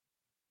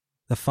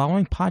The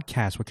following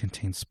podcast will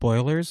contain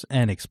spoilers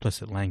and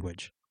explicit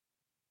language.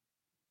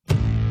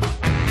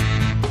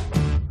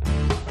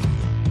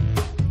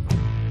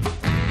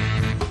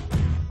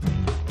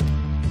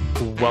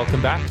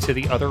 Welcome back to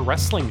the Other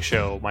Wrestling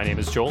Show. My name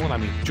is Joel, and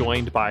I'm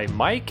joined by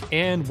Mike,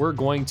 and we're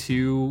going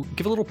to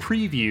give a little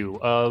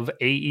preview of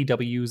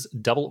AEW's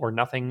Double or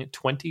Nothing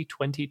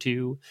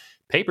 2022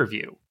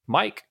 pay-per-view.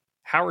 Mike,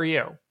 how are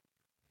you?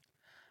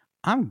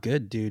 I'm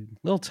good, dude. A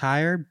little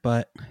tired,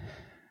 but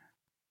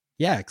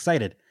yeah,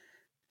 excited.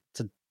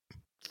 It's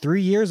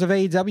 3 years of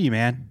AEW,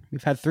 man.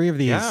 We've had 3 of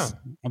these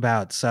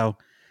about, so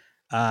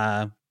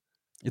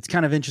it's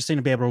kind of interesting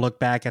to be able to look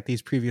back at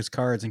these previous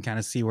cards and kind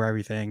of see where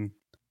everything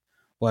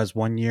was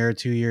 1 year,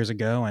 2 years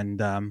ago.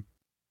 And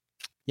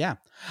yeah,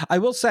 I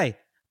will say,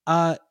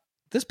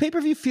 this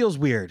pay-per-view feels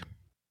weird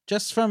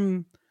just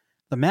from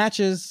the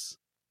matches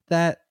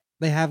that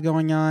they have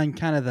going on,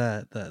 kind of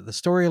the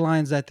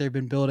storylines that they've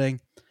been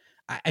building.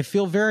 I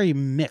feel very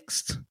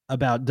mixed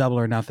about Double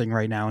or Nothing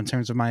right now in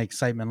terms of my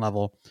excitement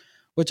level,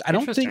 which I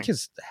don't think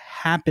has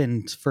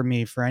happened for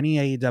me for any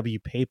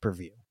AEW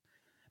pay-per-view.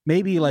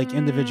 Maybe like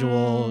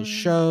individual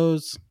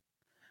shows,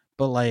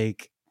 but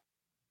like,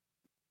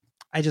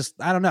 I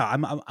don't know.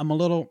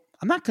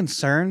 I'm not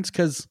concerned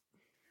because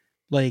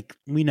like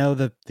we know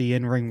that the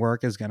in-ring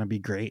work is going to be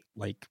great.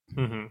 Like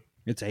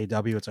it's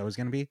AEW, it's always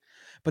going to be.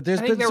 But there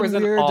was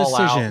some weird an all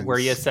decisions out where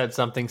you said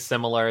something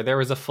similar. There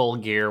was a Full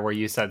Gear where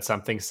you said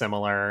something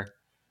similar.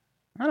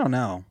 I don't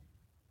know.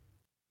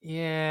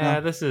 Yeah,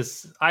 well,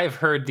 I've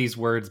heard these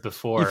words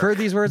before. You've heard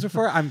these words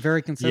before? I'm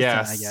very consistent,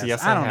 yes, I guess.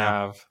 Yes, I don't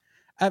know.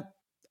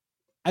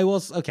 I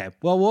will. Okay.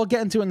 Well, we'll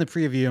get into it in the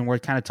preview, and we'll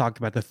kind of talk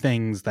about the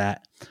things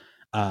that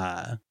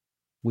I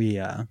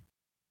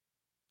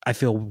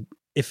feel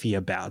iffy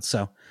about.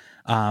 So,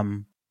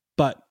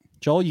 but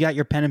Joel, you got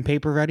your pen and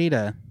paper ready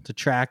to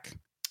track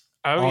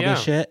all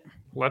this shit?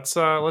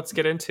 Let's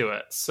get into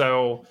it.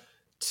 So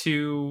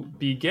to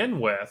begin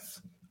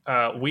with,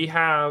 we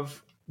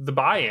have the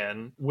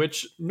buy-in,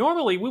 which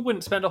normally we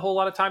wouldn't spend a whole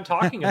lot of time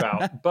talking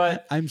about,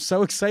 but I'm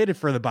so excited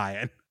for the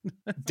buy-in.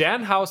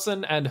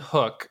 Danhausen and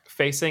Hook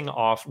facing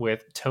off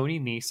with Tony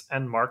Nese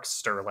and Mark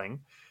Sterling.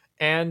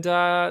 And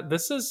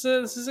this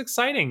is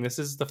exciting. This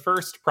is the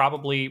first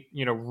probably,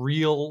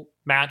 real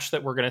match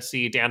that we're going to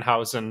see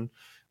Danhausen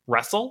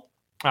wrestle,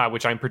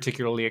 which I'm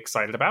particularly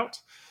excited about.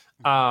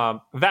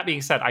 That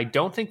being said, I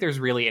don't think there's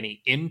really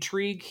any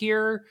intrigue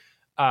here.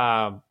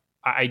 I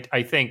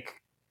think,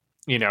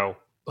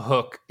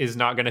 Hook is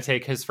not going to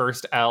take his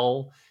first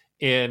L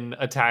in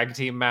a tag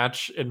team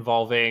match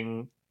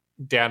involving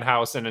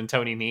Danhausen and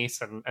Tony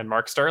Nese and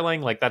Mark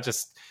Sterling. Like that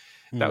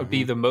would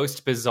be the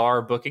most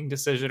bizarre booking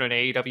decision in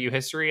AEW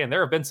history. And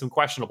there have been some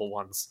questionable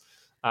ones.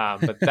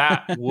 But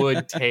that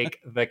would take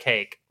the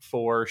cake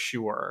for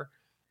sure.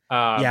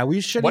 Yeah, we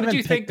should. What did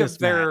you think of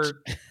their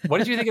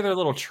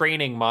little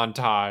training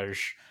montage?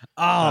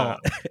 Oh,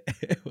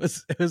 it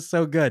was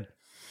so good.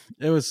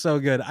 It was so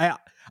good.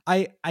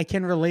 I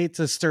can relate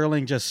to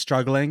Sterling just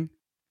struggling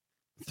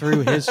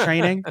through his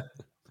training.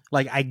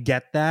 Like I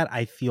get that.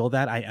 I feel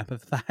that. I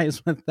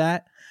empathize with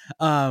that.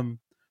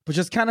 But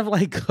just kind of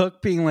like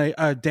Hook being like,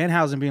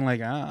 Danhausen being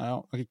like,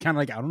 I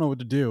don't know what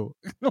to do.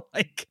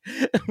 Like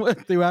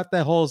throughout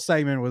that whole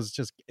segment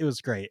it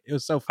was great. It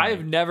was so fun. I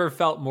have never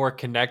felt more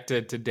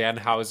connected to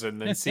Danhausen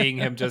than seeing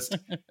him just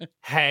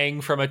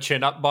hang from a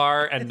chin-up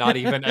bar and not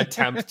even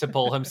attempt to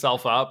pull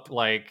himself up.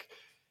 Like,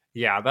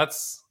 yeah,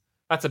 that's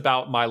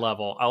about my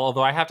level.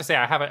 Although I have to say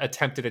I haven't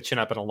attempted a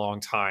chin-up in a long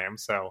time,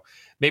 so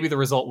maybe the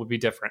result would be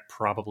different.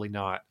 Probably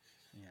not.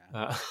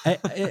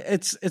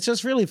 It's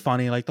just really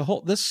funny. Like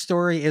this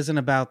story isn't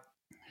about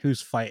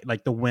who's fight,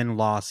 like the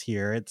win-loss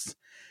here.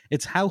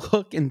 It's how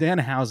Hook and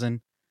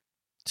Danhausen,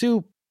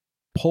 two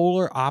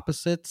polar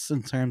opposites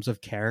in terms of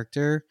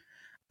character,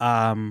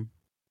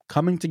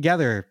 coming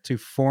together to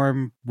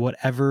form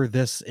whatever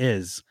this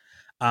is.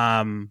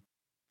 And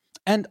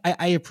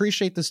I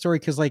appreciate the story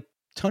because like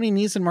Tony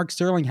Nese and Mark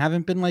Sterling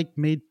haven't been like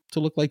made to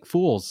look like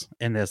fools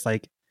in this.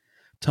 Like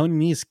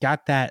Tony Nese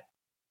got that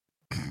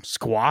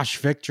squash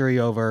victory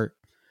over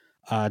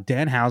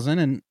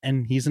Danhausen,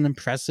 and he's an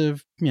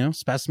impressive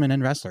specimen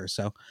and wrestler.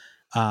 So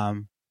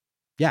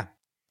yeah,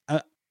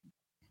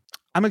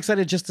 I'm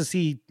excited just to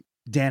see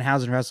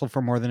Danhausen wrestle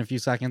for more than a few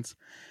seconds,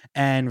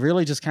 and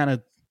really just kind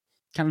of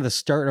the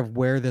start of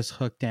where this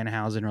Hook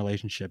Danhausen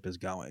relationship is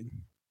going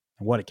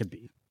and what it could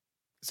be.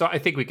 So I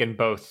think we can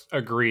both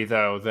agree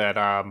though that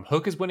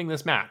Hook is winning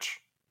this match.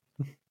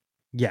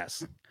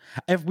 Yes.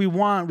 If we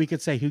want, we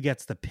could say who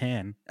gets the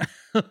pin.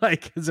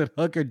 Like, is it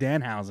Hook or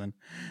Danhausen?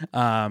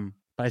 But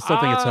I still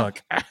think it's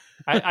Hook.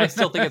 I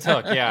still think it's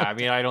Hook. Yeah. I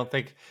mean, I don't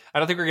think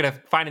we're going to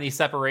find any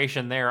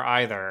separation there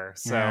either.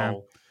 So, yeah.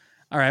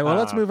 All right. Well,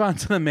 let's move on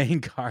to the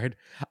main card.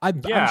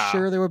 I'm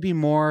sure there will be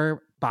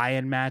more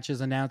buy-in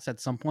matches announced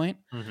at some point.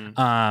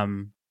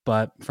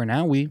 But for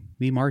now, we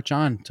march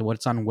on to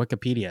what's on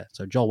Wikipedia.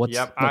 So, Joel,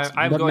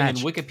 I'm going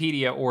match? In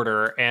Wikipedia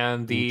order,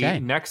 and the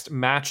next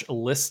match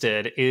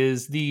listed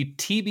is the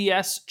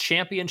TBS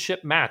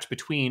Championship match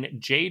between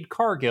Jade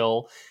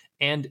Cargill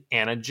and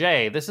Anna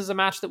Jay. This is a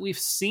match that we've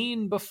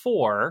seen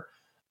before,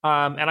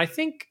 and I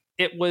think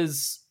it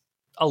was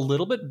a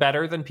little bit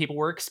better than people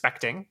were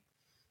expecting.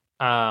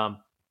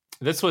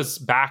 This was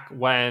back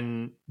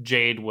when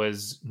Jade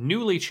was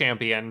newly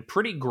champion,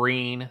 pretty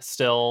green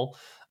still,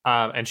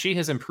 and she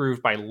has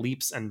improved by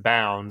leaps and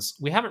bounds.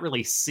 We haven't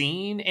really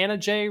seen Anna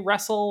Jay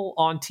wrestle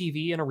on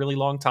TV in a really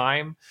long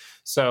time,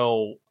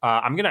 so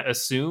I'm going to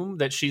assume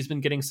that she's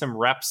been getting some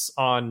reps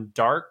on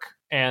Dark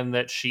and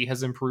that she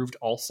has improved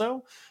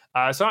also.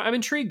 So I'm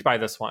intrigued by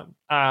this one.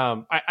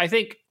 I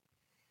think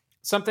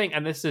something,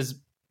 and this is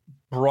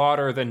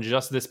broader than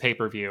just this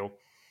pay-per-view,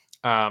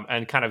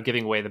 and kind of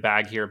giving away the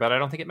bag here, but I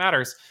don't think it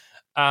matters.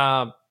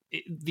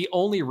 The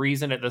only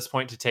reason at this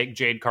point to take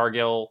take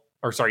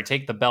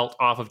the belt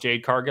off of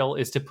Jade Cargill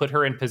is to put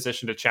her in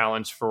position to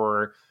challenge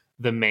for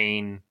the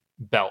main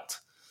belt.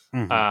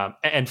 Mm-hmm.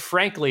 And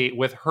frankly,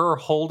 with her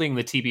holding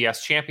the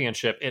TBS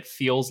championship, it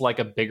feels like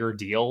a bigger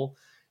deal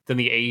than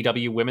the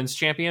AEW Women's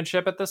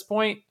Championship at this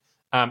point.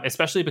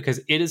 Especially because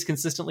it is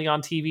consistently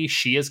on TV,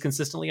 she is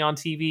consistently on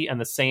TV, and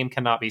the same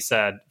cannot be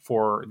said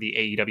for the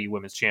AEW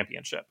Women's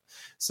Championship.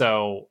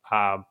 So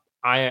I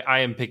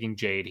am picking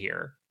Jade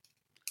here.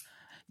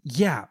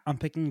 Yeah, I'm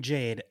picking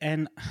Jade.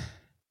 And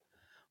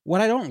what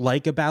I don't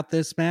like about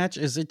this match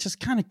is it just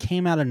kind of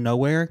came out of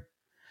nowhere.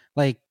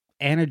 Like,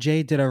 Anna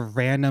Jay did a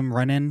random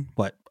run-in,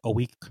 a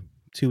week,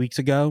 2 weeks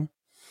ago?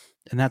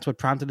 And that's what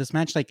prompted this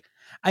match. Like,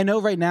 I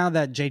know right now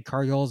that Jade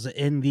Cargill's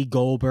in the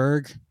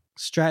Goldberg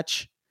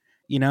stretch.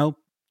 You know,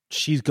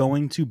 she's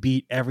going to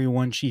beat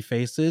everyone she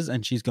faces,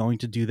 and she's going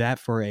to do that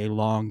for a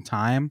long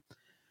time.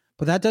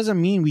 But that doesn't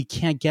mean we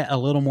can't get a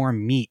little more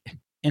meat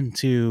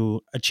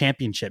into a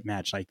championship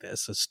match like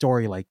this, a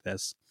story like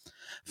this.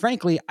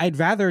 Frankly, I'd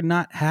rather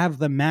not have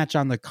the match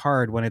on the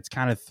card when it's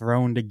kind of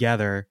thrown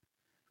together.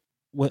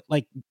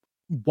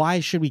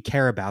 Why should we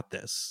care about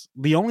this?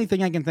 The only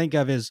thing I can think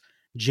of is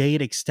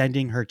Jade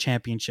extending her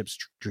championship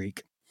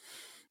streak.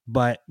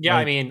 But yeah,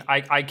 I mean,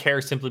 I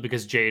care simply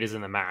because Jade is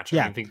in the match.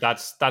 Yeah. I think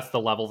that's the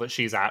level that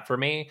she's at for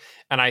me.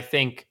 And I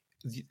think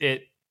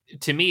it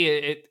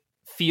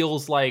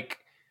feels like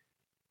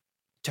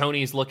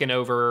Tony's looking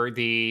over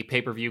the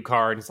pay-per-view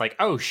card. And it's like,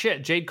 oh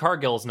shit, Jade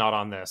Cargill's not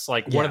on this.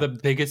 Like, one of the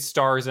biggest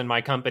stars in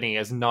my company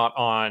is not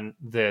on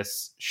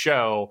this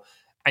show.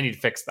 I need to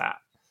fix that.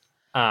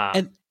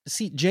 And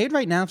see, Jade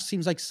right now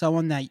seems like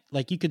someone that,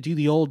 like, you could do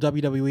the old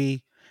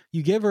WWE.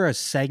 You give her a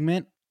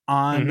segment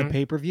on the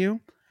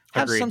pay-per-view.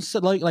 Have Agreed.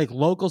 Some like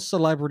local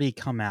celebrity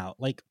come out,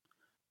 like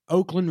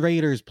Oakland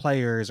Raiders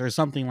players or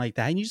something like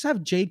that, and you just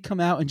have Jade come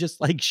out and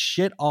just like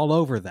shit all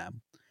over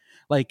them,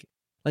 like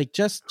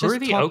just. Who are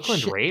the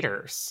Oakland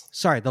Raiders?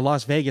 Sorry, the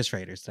Las Vegas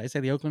Raiders. Did I say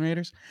the Oakland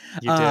Raiders?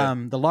 You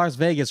did. The Las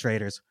Vegas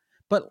Raiders.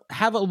 But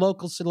have a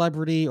local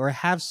celebrity or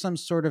have some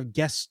sort of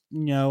guest,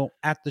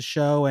 at the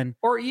show, and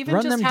or even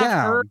run just them have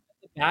down. Her in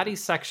the baddie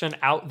section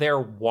out there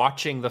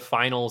watching the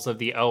finals of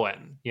the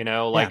Owen.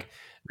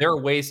 There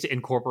are ways to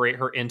incorporate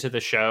her into the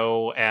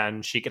show,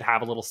 and she could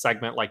have a little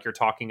segment like you're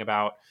talking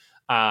about,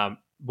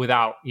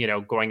 without,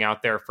 going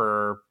out there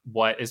for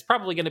what is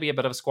probably going to be a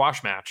bit of a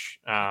squash match.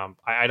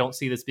 I don't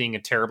see this being a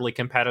terribly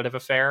competitive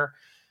affair.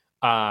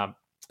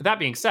 That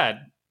being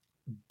said,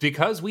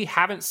 because we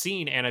haven't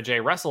seen Anna Jay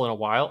wrestle in a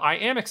while, I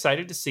am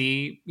excited to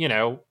see,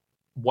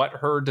 what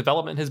her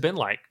development has been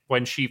like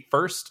when she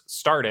first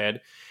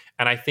started.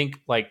 And I think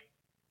like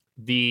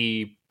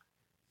the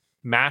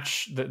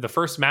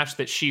first match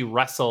that she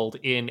wrestled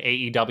in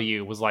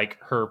AEW was like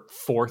her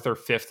 4th or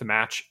 5th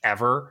match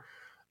ever.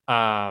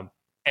 And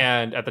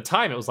at the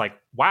time it was like,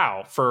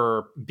 wow,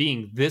 for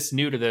being this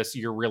new to this,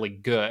 you're really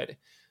good.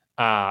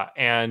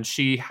 And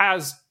she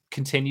has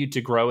continued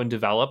to grow and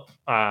develop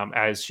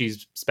as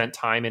she's spent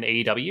time in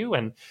AEW,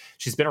 and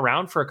she's been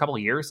around for a couple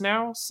of years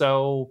now.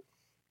 So,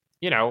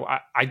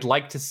 I'd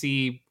like to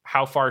see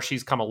how far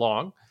she's come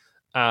along.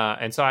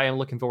 And so I am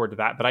looking forward to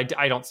that, but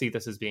I don't see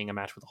this as being a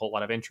match with a whole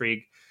lot of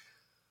intrigue.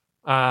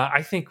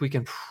 I think we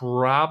can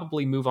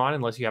probably move on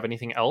unless you have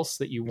anything else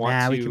that you want to.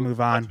 Yeah, we can move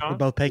on. We're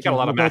both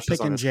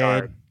picking, Jade.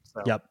 Card,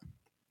 so. Yep.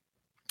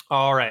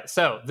 All right.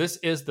 So this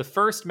is the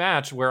first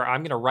match where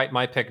I'm going to write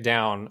my pick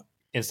down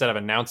instead of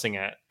announcing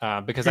it,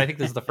 because I think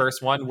this is the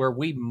first one where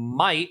we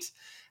might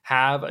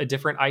have a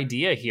different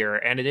idea here.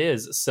 And it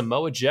is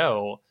Samoa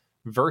Joe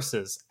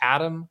versus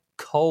Adam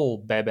Cole,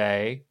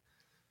 baby.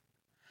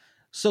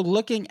 So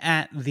looking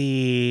at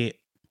the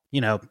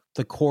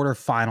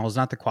quarterfinals,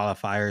 not the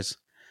qualifiers,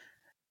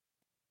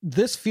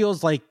 this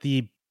feels like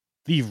the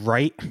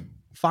right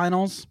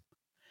finals,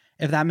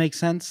 if that makes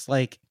sense.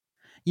 Like,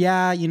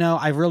 yeah,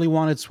 I really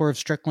wanted Swerve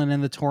Strickland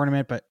in the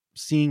tournament, but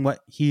seeing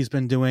what he's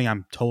been doing,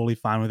 I'm totally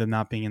fine with him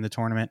not being in the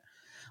tournament.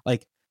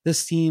 Like, this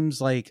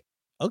seems like,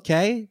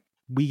 okay,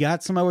 we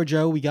got Samoa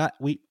Joe,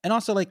 and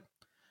also like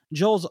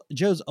Joe's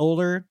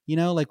older,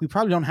 like we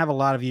probably don't have a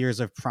lot of years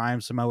of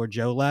prime Samoa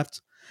Joe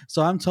left.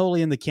 So I'm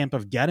totally in the camp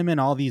of get him in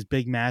all these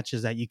big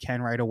matches that you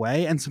can right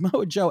away. And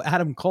Samoa Joe,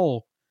 Adam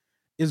Cole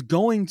is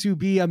going to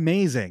be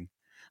amazing.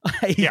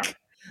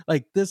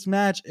 like this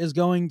match is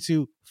going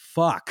to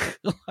fuck.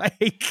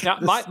 Like now,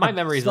 this, my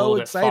memory is so a little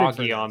bit excited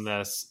foggy on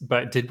this,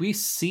 but did we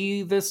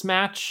see this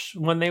match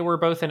when they were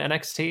both in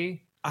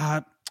NXT?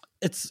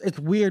 It's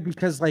weird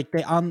because like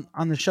they on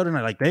the show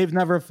tonight, like they've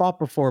never fought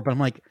before, but I'm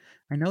like,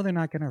 I know they're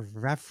not gonna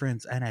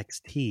reference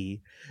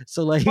NXT,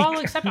 so like, well,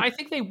 except I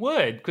think they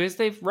would, because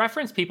they've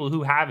referenced people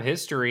who have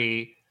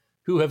history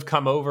who have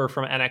come over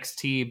from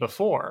NXT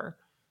before.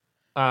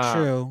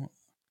 True.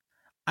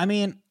 I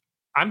mean,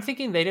 I'm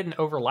thinking they didn't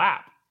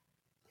overlap.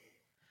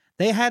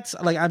 They had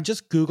like, I'm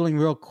just Googling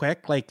real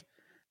quick. Like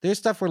there's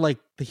stuff where like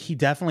he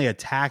definitely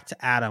attacked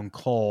Adam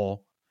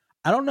Cole.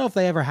 I don't know if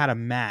they ever had a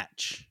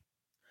match.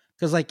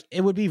 Because, like, it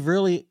would be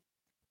really,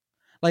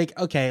 like,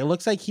 okay, it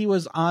looks like he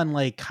was on,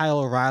 like, Kyle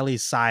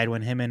O'Reilly's side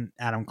when him and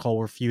Adam Cole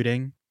were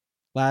feuding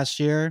last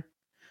year.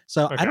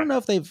 So, I don't know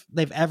if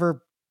they've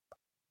ever,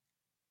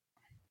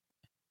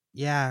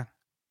 yeah,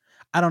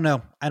 I don't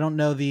know. I don't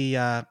know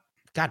the,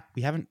 God,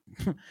 we haven't,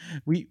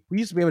 we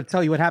used to be able to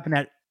tell you what happened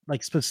at,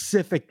 like,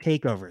 specific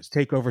takeovers.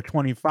 Takeover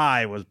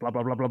 25 was blah,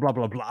 blah, blah, blah, blah,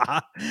 blah,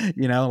 blah.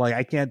 You know, like,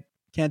 I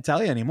can't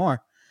tell you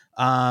anymore.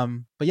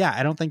 But, yeah,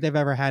 I don't think they've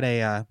ever had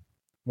a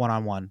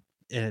one-on-one.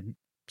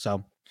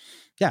 So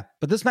yeah,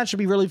 but this match should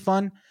be really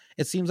fun.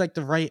 It seems like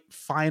the right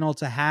final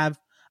to have.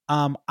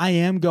 I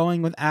am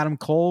going with Adam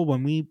Cole.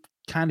 When we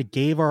kind of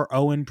gave our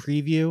Owen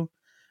preview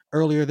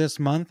earlier this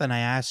month, and I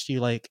asked you,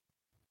 like,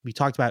 we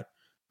talked about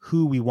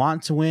who we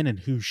want to win and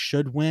who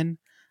should win.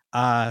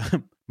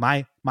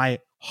 My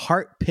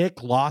heart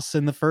pick lost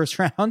in the first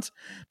round.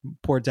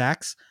 Poor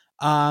Dax.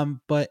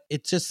 But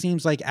it just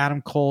seems like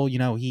Adam Cole, you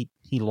know, he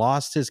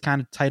lost his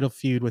kind of title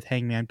feud with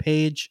Hangman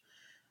Page.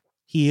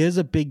 He is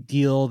a big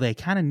deal. They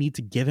kind of need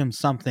to give him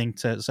something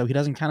so he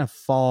doesn't kind of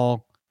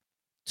fall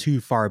too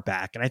far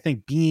back. And I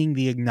think being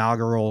the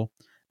inaugural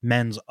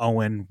men's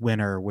Owen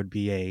winner would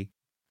be a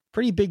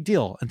pretty big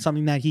deal and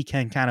something that he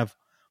can kind of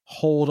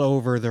hold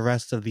over the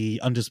rest of the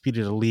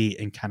Undisputed Elite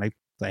and kind of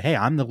say, hey,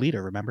 I'm the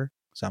leader, remember?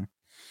 So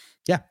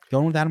yeah,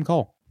 going with Adam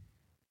Cole.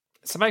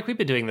 So Mike, we've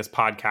been doing this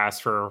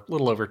podcast for a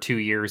little over 2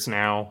 years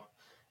now.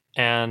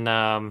 And,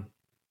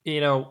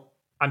 you know,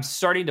 I'm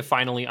starting to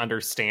finally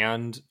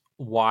understand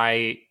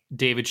why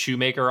David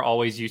Shoemaker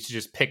always used to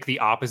just pick the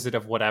opposite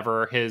of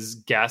whatever his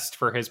guest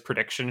for his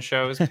prediction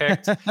shows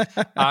picked.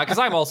 Because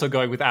I'm also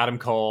going with Adam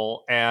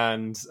Cole,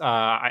 and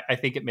I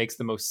think it makes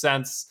the most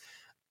sense.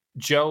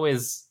 Joe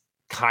is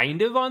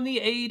kind of on the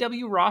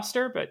AEW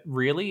roster, but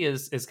really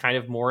is kind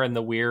of more in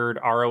the weird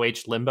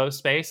ROH limbo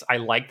space. I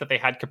like that they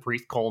had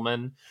Caprice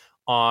Coleman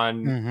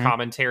on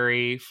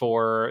commentary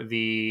for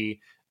the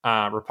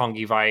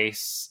Roppongi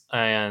Vice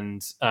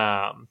and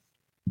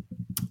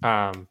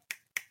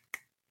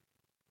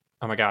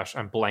oh my gosh,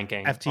 I'm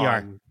blanking.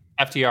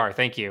 FTR,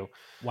 thank you.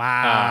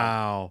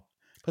 Wow.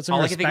 Put some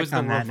all I could think was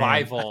the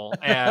Revival,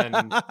 and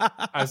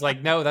I was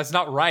like, no, that's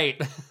not right.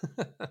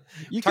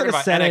 You could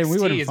have said NXT it, and we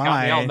would have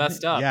got me all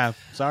messed up. Yeah,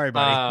 sorry,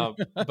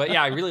 buddy. But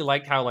yeah, I really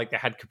liked how like they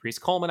had Caprice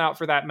Coleman out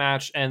for that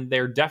match, and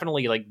they're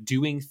definitely like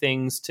doing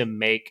things to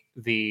make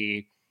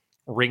the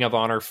Ring of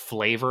Honor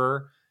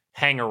flavor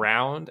hang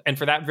around. And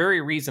for that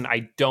very reason,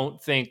 I don't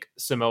think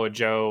Samoa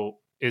Joe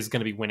is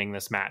going to be winning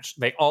this match.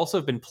 They also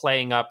have been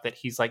playing up that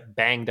he's like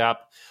banged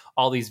up,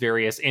 all these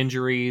various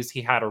injuries.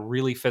 He had a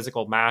really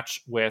physical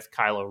match with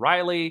Kyle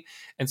O'Reilly.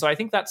 And so I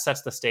think that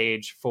sets the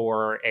stage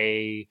for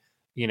a,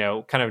 you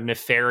know, kind of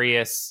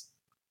nefarious,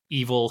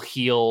 evil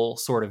heel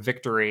sort of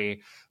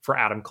victory for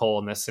Adam Cole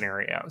in this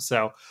scenario.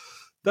 So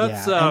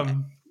that's,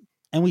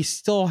 and we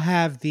still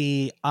have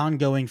the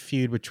ongoing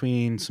feud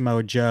between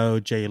Samoa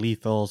Joe, Jay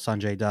Lethal,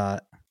 Sanjay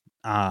Dutt.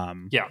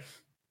 Yeah.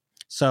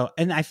 So,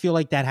 and I feel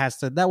like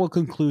that will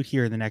conclude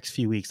here in the next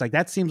few weeks. Like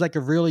that seems like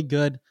a really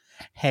good,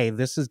 hey,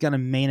 this is going to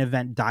main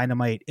event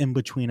Dynamite in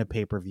between a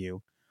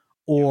pay-per-view,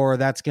 or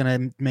that's going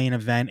to main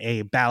event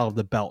a Battle of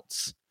the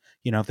Belts.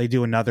 You know, if they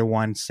do another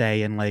one,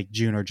 say in like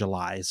June or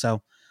July.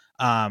 So,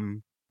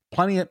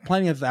 plenty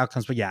of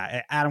outcomes, but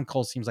yeah, Adam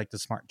Cole seems like the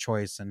smart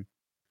choice. And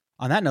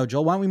on that note,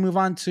 Joel, why don't we move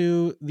on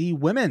to the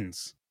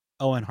women's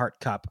Owen Hart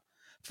Cup?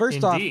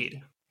 First off,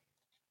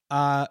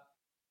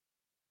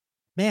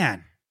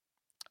 man,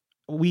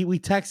 we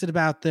texted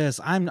about this.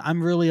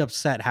 I'm really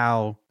upset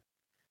how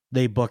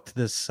they booked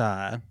this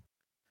the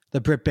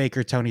Britt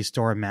Baker Toni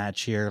Storm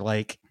match here.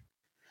 Like,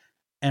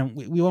 and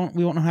we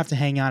won't have to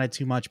hang on it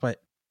too much,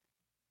 but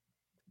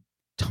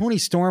Toni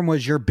Storm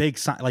was your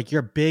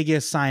your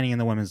biggest signing in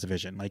the women's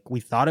division. Like we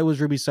thought it was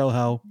Ruby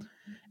Soho,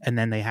 and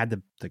then they had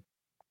the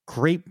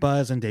great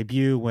buzz and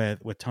debut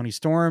with Toni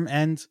Storm,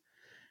 and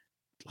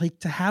like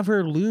to have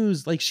her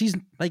lose, like she's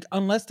like,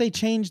 unless they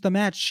change the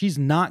match, she's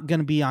not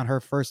going to be on her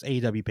first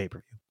AEW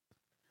pay-per-view.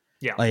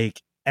 Yeah.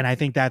 Like, and I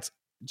think that's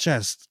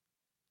just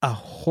a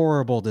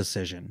horrible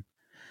decision.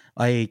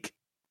 Like,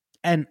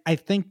 and I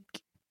think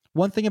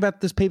one thing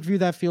about this pay-per-view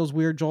that feels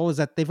weird, Joel, is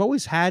that they've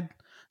always had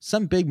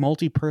some big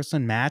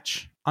multi-person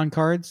match on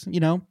cards.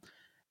 You know,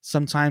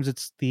 sometimes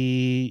it's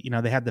they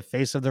had the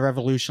Face of the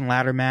Revolution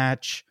ladder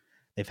match.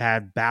 They've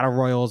had battle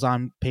royals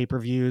on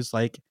pay-per-views.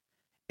 Like,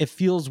 it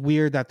feels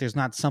weird that there's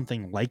not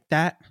something like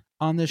that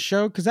on this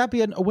show, because that'd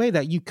be a way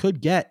that you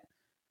could get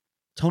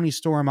Toni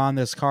Storm on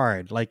this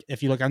card. Like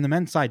if you look on the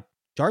men's side,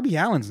 Darby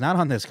Allin's not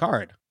on this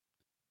card,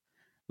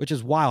 which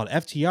is wild.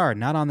 FTR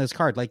not on this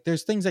card. Like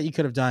there's things that you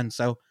could have done.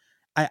 So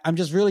I'm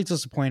just really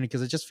disappointed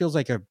because it just feels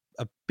like a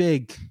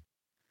big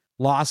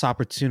loss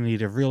opportunity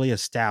to really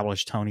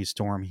establish Toni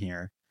Storm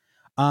here.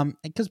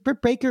 Because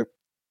Britt Baker,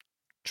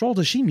 Joel,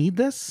 does she need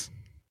this?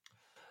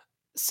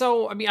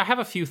 So, I mean, I have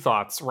a few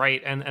thoughts,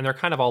 right? And they're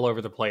kind of all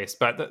over the place.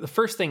 But the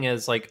first thing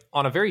is, like,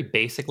 on a very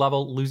basic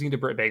level, losing to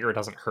Britt Baker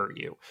doesn't hurt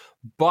you.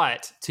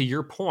 But to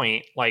your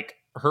point, like,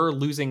 her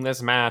losing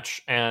this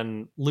match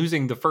and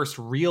losing the first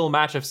real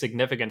match of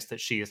significance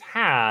that she's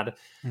had,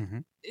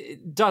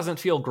 it doesn't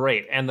feel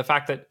great. And the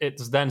fact that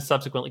it's then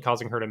subsequently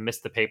causing her to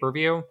miss the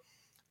pay-per-view,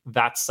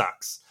 that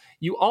sucks.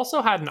 You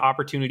also had an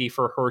opportunity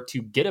for her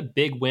to get a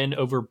big win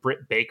over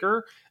Britt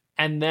Baker.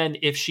 And then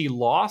if she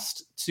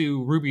lost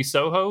to Ruby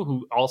Soho,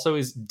 who also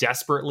is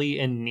desperately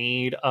in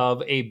need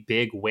of a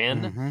big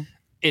win,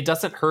 it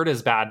doesn't hurt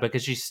as bad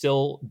because she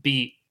still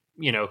beat,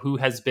 who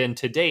has been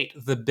to date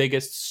the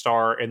biggest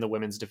star in the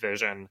women's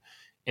division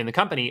in the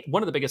company,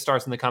 one of the biggest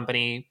stars in the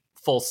company,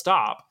 full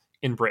stop,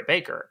 in Britt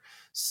Baker.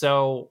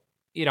 So,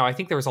 I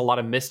think there was a lot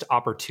of missed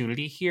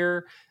opportunity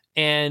here.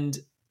 And,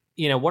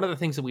 one of the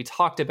things that we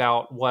talked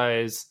about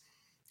was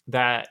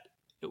that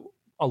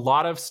a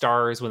lot of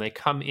stars, when they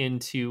come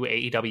into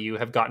AEW,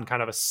 have gotten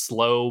kind of a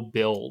slow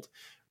build.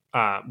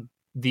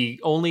 The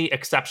only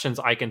exceptions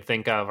I can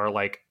think of are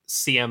like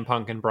CM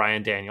Punk and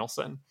Bryan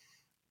Danielson.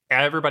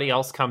 Everybody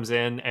else comes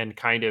in and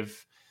kind of,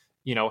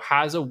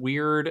 has a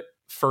weird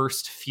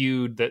first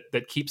feud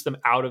that keeps them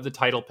out of the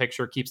title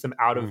picture, keeps them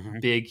out of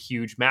big,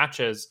 huge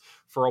matches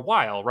for a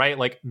while, right?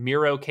 Like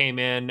Miro came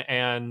in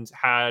and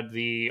had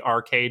the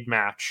arcade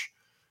match.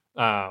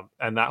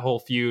 And that whole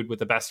feud with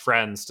the best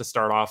friends to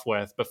start off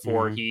with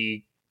before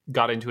he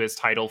got into his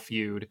title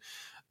feud.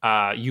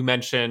 You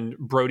mentioned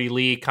Brody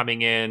Lee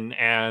coming in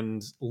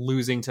and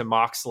losing to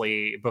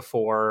Moxley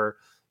before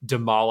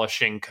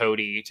demolishing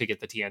Cody to get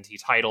the TNT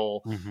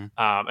title.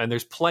 And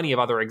there's plenty of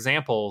other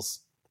examples.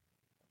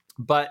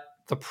 But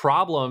the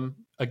problem,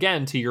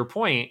 again, to your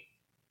point,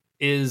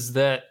 is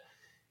that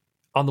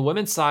on the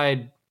women's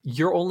side,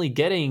 you're only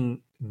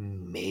getting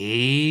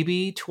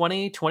maybe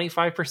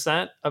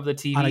 20-25% of the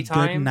TV on a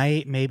time. Good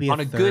night, maybe on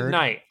a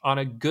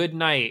good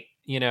night,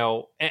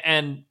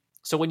 and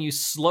so when you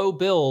slow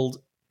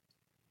build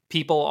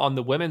people on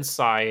the women's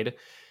side,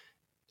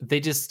 they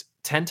just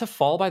tend to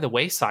fall by the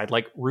wayside.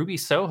 Like Ruby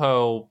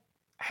Soho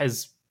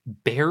has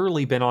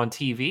barely been on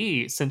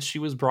TV since she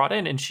was brought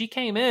in, and she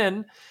came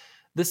in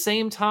the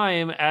same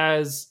time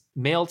as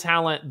male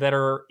talent that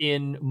are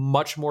in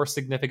much more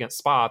significant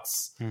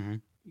spots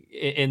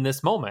in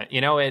this moment,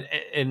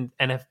 and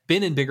have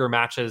been in bigger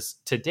matches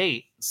to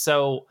date.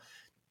 So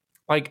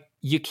like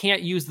you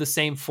can't use the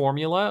same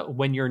formula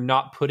when you're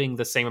not putting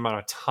the same amount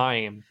of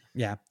time.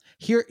 Yeah.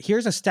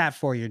 Here's a stat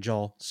for you,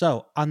 Joel.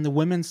 So on the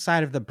women's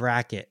side of the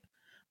bracket,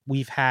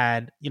 we've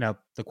had, the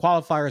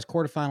qualifiers,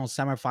 quarterfinals,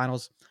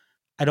 semifinals.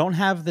 I don't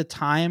have the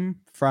time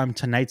from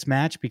tonight's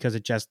match because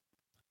it just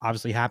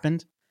obviously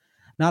happened.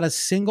 Not a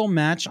single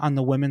match on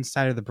the women's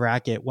side of the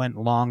bracket went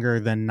longer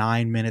than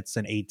 9 minutes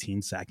and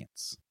 18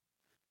 seconds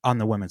on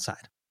the women's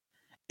side.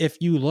 If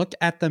you look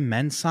at the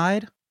men's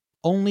side,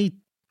 only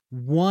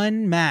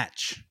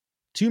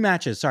two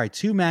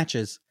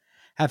matches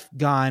have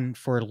gone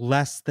for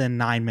less than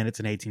 9 minutes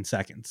and 18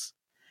 seconds.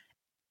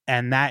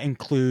 And that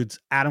includes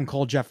Adam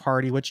Cole, Jeff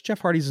Hardy, which Jeff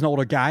Hardy's an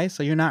older guy,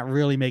 so you're not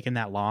really making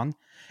that long.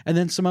 And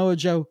then Samoa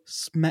Joe,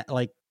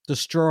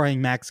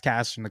 destroying Max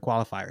Caster in the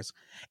qualifiers.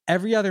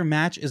 Every other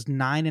match is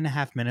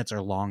 9.5 minutes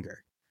or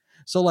longer.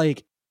 So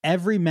like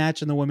every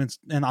match in the women's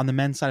and on the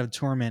men's side of the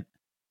tournament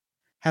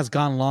has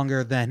gone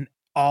longer than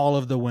all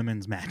of the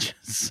women's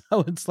matches.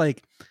 So it's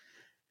like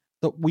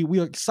we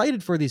are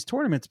excited for these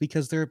tournaments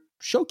because they're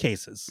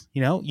showcases.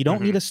 You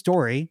don't need a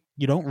story.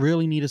 You don't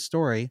really need a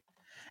story.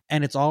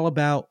 And it's all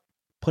about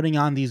putting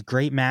on these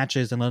great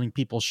matches and letting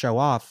people show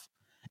off.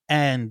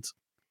 And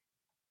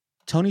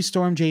Toni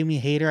Storm, Jamie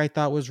Hayter, I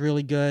thought was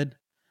really good.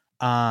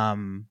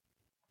 Rio,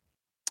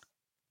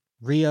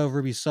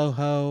 Ruby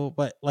Soho,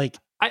 but like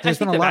I think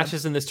the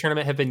matches in this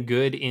tournament have been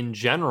good in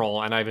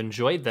general, and I've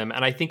enjoyed them.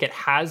 And I think it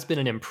has been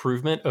an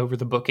improvement over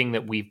the booking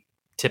that we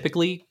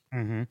typically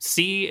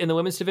see in the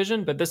women's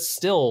division. But this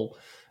still,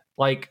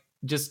 like,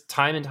 just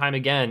time and time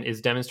again,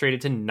 is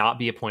demonstrated to not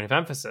be a point of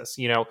emphasis.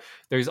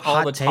 There's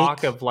all the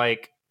talk of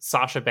like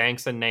Sasha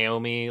Banks and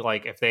Naomi,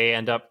 like if they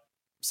end up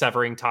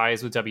severing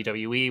ties with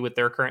WWE with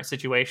their current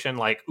situation,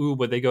 like, ooh,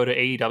 would they go to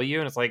AEW?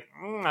 And it's like,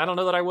 I don't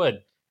know that I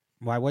would.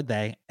 Why would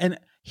they? And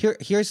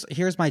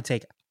here's my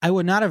take. I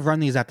would not have run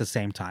these at the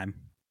same time.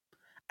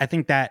 I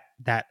think that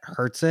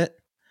hurts it.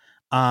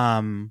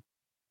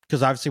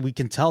 Because obviously we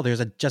can tell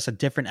there's just a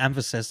different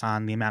emphasis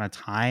on the amount of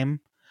time.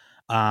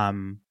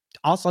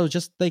 Also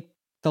just like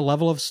the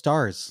level of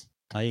stars.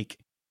 Like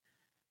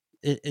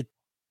the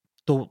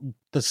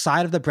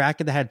side of the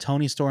bracket that had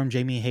Toni Storm,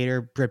 Jamie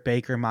Hayter, Britt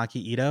Baker, Maki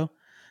Ito,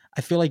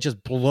 I feel like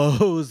just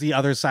blows the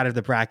other side of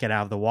the bracket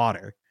out of the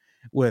water.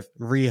 with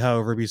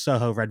Riho, Ruby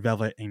Soho, Red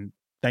Velvet, and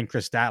then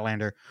Chris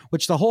Statlander,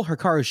 which the whole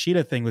Hikaru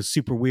Shida thing was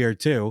super weird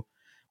too.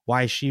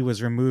 Why she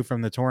was removed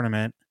from the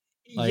tournament.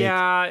 Like,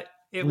 yeah,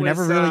 we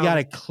never really got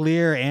a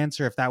clear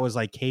answer if that was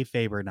like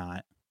kayfabe or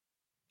not.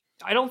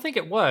 I don't think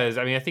it was.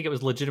 I mean, I think it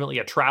was legitimately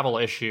a travel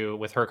issue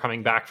with her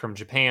coming back from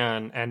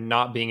Japan and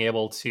not being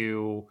able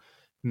to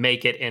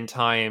make it in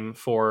time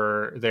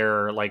for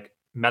their like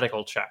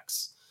medical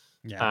checks.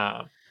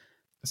 Yeah.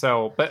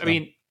 I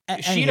mean,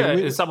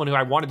 Shida is someone who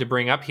I wanted to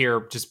bring up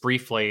here just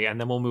briefly, and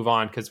then we'll move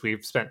on because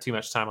we've spent too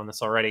much time on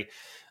this already.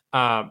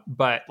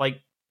 But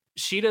like,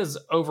 Shida's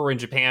over in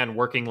Japan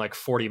working like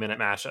 40-minute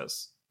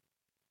matches.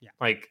 Yeah.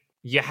 Like,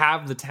 you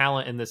have the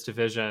talent in this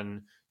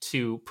division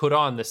to put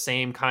on the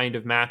same kind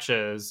of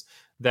matches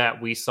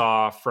that we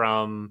saw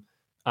from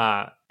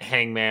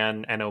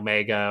Hangman and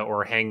Omega,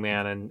 or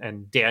Hangman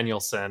and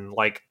Danielson.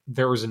 Like,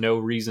 there was no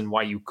reason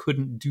why you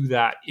couldn't do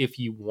that if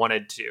you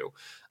wanted to.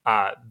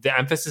 The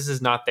emphasis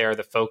is not there.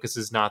 The focus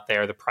is not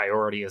there. The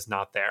priority is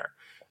not there.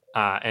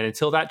 And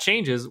until that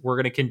changes, we're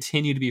going to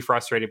continue to be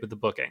frustrated with the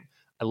booking.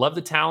 I love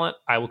the talent.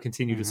 I will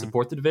continue to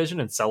support the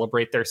division and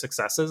celebrate their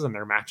successes and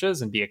their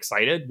matches and be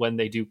excited when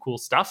they do cool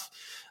stuff.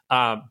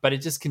 But it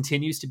just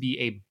continues to be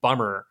a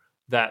bummer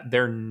that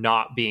they're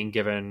not being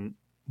given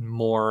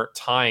more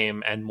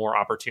time and more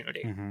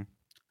opportunity.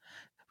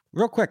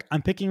 Real quick,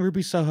 I'm picking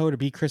Ruby Soho to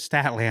beat Chris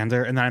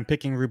Statlander, and then I'm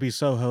picking Ruby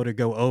Soho to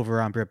go over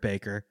on Britt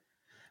Baker.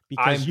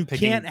 Because you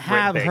can't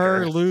have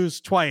her lose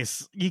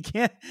twice. You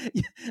can't,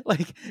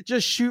 like,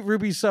 just shoot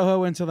Ruby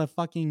Soho into the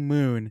fucking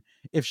moon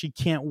if she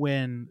can't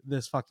win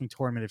this fucking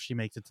tournament if she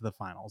makes it to the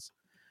finals.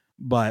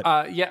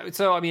 But yeah,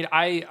 so I mean,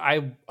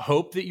 I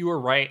hope that you are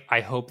right.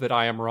 I hope that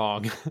I am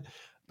wrong.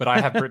 But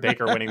I have Britt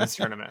Baker winning this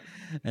tournament.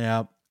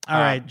 Yeah. All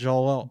right,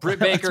 Joel. Well, Britt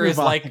Baker is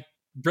like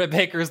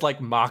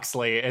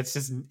Moxley. It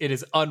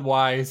is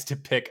unwise to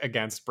pick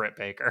against Britt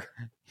Baker.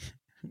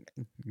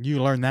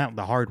 You learned that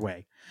the hard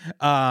way.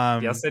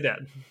 Yes, I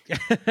did.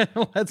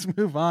 Let's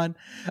move on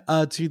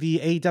to the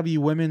AEW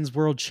Women's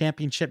World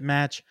Championship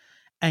match.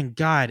 And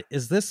God,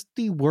 is this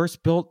the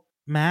worst built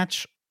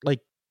match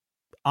like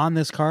on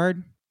this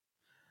card?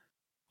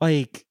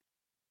 Like,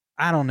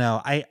 I don't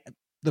know.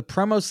 The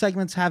promo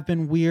segments have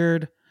been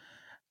weird.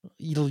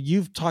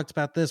 You've talked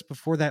about this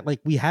before, that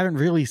like we haven't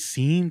really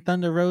seen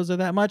Thunder Rosa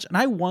that much, and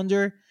I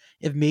wonder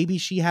if maybe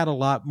she had a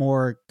lot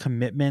more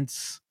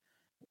commitments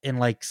in,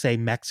 like, say,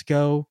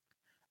 Mexico,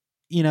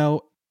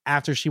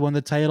 after she won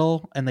the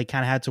title, and they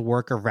kind of had to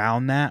work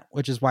around that,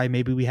 which is why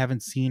maybe we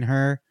haven't seen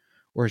her,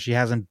 or she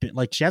hasn't been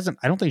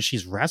I don't think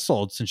she's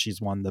wrestled since she's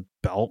won the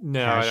belt.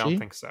 No, I don't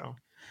think so.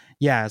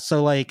 Yeah.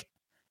 So like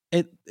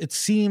it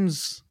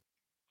seems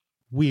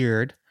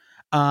weird.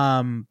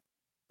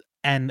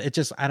 And it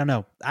just, I don't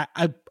know.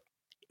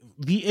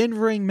 The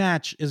in-ring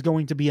match is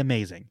going to be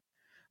amazing.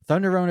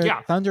 Thunder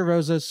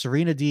Rosa,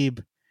 Serena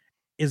Deeb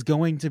is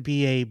going to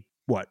be a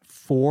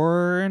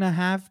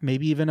 4.5,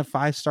 maybe even a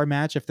 5-star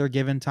match if they're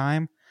given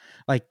time.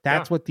 Like,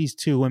 that's what these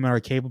two women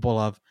are capable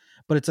of.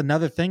 But it's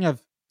another thing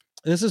of,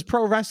 this is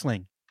pro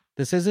wrestling.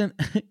 This isn't,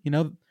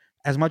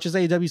 as much as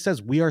AEW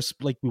says we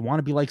want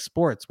to be like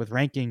sports with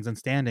rankings and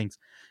standings.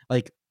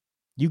 Like,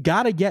 you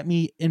got to get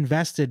me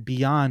invested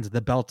beyond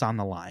the belt on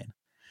the line.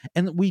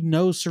 And we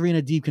know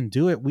Serena Deeb can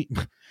do it.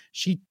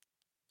 She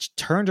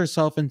turned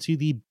herself into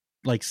the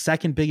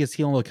second biggest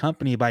heel in the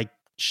company by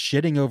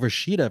shitting over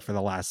Shida for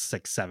the last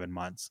 6-7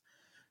 months.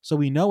 So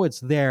we know it's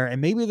there. And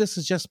maybe this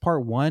is just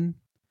part one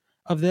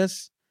of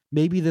this.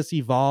 Maybe this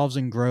evolves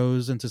and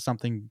grows into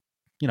something,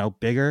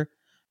 bigger.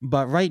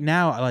 But right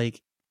now,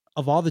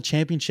 of all the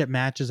championship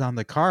matches on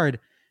the card,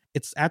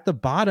 it's at the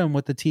bottom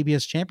with the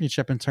TBS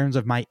championship in terms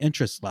of my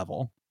interest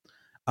level.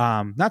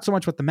 Not so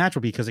much what the match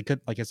will be, because it could,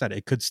 like I said,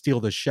 it could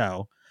steal the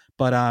show.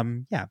 But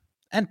yeah,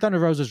 and Thunder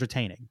Rosa's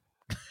retaining.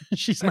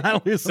 She's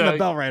not losing the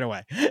belt right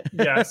away.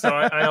 Yeah, so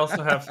I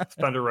also have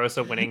Thunder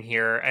Rosa winning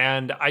here,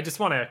 and I just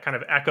want to kind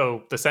of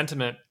echo the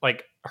sentiment.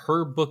 Like,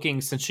 her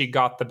booking since she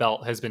got the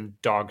belt has been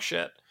dog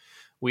shit.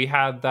 We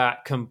had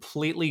that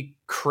completely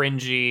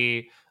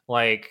cringy,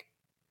 like,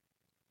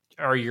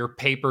 are your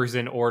papers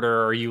in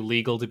order? Are you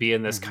legal to be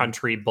in this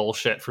country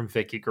bullshit from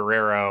Vicky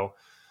Guerrero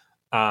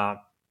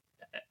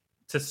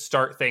to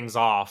start things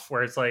off,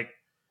 where it's like,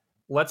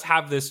 let's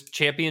have this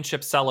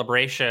championship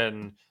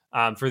celebration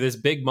for this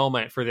big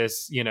moment, for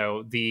this,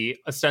 the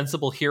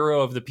ostensible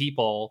hero of the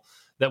people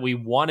that we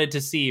wanted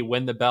to see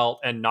win the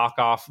belt and knock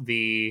off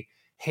the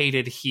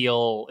hated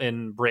heel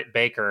in Britt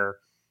Baker.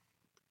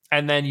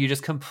 And then you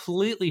just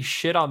completely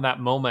shit on that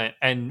moment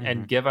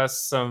and give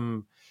us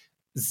some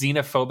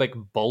xenophobic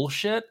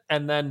bullshit.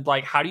 And then,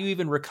 like, how do you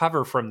even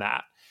recover from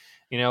that?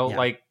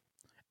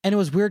 And it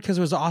was weird because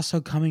it was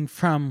also coming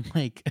from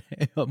a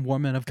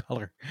woman of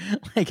color.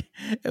 It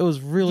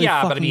was really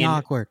fucking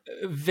awkward.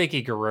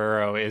 Vicky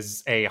Guerrero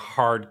is a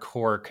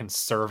hardcore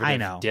conservative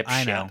dipshit.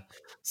 I know.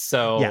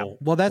 So yeah,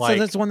 well,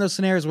 that's one of those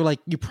scenarios where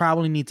you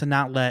probably need to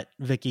not let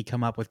Vicky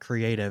come up with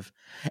creative.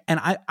 And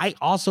I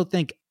also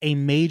think a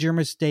major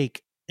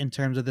mistake in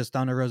terms of this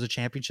Thunder Rosa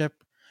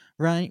championship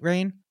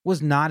reign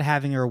was not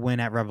having her win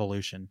at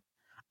Revolution.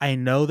 I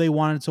know they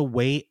wanted to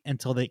wait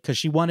until because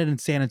she won it in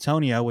San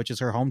Antonio, which is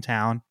her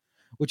hometown,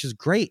 which is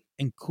great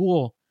and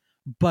cool,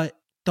 but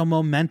the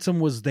momentum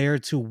was there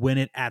to win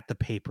it at the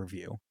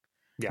pay-per-view.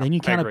 Yeah, then you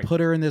kind of put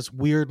her in this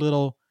weird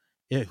little,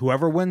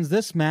 whoever wins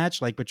this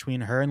match, like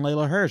between her and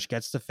Layla Hirsch,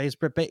 gets to face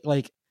Britt Baker.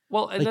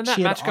 And then that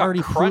match got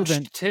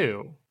crunched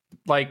too.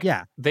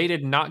 Yeah, they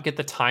did not get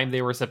the time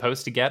they were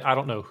supposed to get. I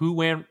don't know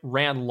who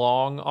ran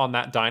long on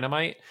that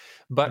Dynamite,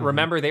 but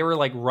remember they were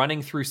like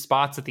running through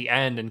spots at the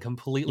end and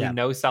completely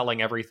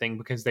no-selling everything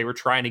because they were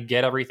trying to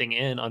get everything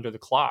in under the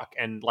clock.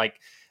 And like,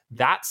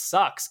 that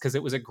sucks because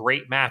it was a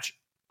great match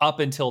up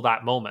until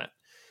that moment.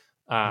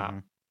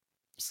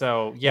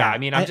 So yeah, I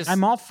mean,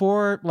 I'm all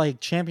for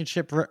like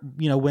championship,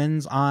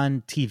 wins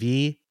on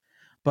TV,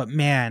 but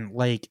man,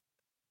 like,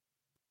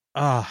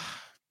 there's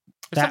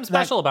something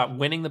special about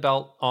winning the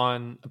belt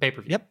on a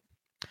pay-per-view. Yep.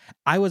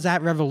 I was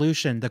at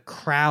Revolution. The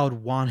crowd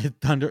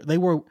wanted Thunder. They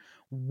were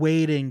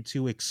waiting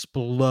to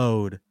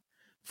explode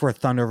for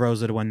Thunder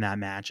Rosa to win that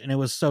match, and it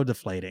was so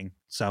deflating.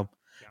 So,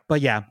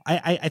 but yeah,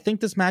 I think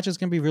this match is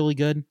going to be really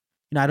good.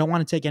 I don't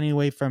want to take any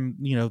away from,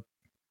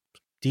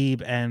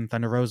 Deeb and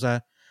Thunder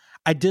Rosa.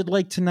 I did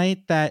like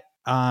tonight that,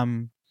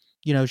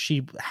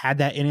 she had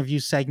that interview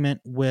segment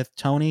with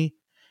Tony.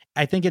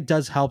 I think it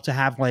does help to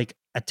have like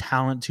a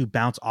talent to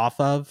bounce off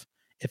of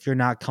if you're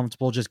not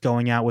comfortable just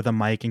going out with a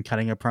mic and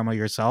cutting a promo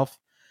yourself.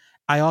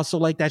 I also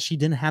like that she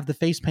didn't have the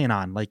face paint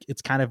on. Like,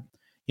 it's kind of,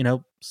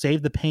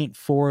 save the paint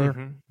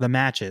for the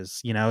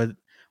matches.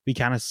 We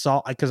kind of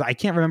saw, because I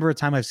can't remember a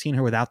time I've seen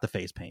her without the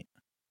face paint.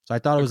 So I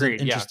thought it was an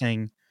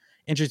interesting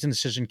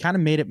decision. Kind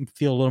of made it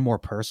feel a little more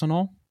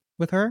personal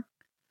with her.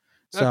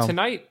 So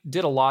tonight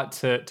did a lot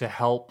to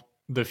help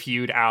the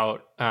feud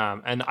out.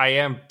 And I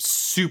am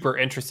super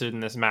interested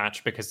in this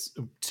match because,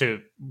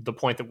 to the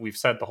point that we've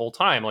said the whole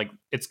time, like,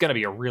 it's going to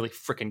be a really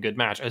freaking good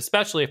match,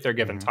 especially if they're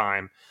given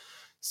time.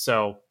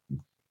 So,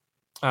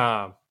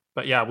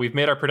 but yeah, we've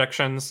made our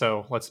predictions,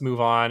 so let's move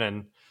on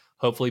and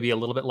hopefully be a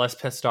little bit less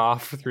pissed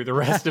off through the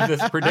rest of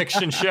this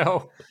prediction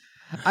show.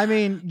 I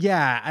mean,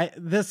 yeah,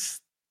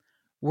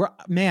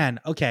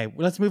 okay,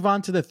 let's move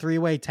on to the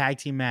 3-way tag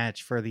team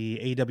match for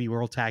the AEW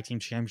World Tag Team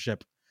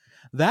Championship.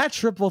 That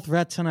triple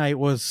threat tonight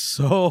was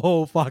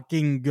so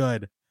fucking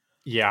good.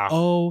 Yeah.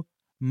 Oh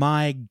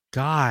my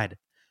God.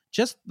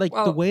 Just like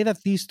the way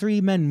that these three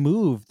men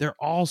move, they're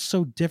all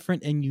so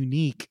different and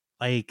unique.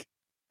 Like,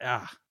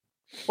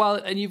 Well,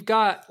 and you've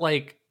got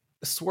like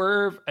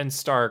Swerve and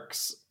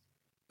Starks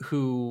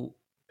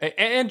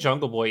and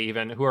Jungle Boy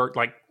even, who are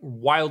like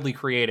wildly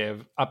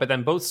creative, but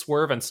then both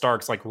Swerve and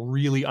Starks like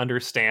really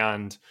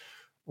understand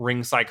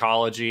ring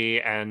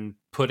psychology and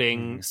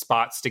putting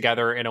spots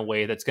together in a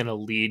way that's going to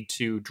lead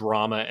to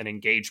drama and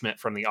engagement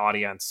from the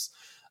audience.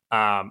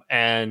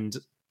 And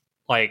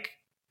like,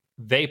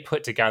 they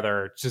put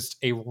together just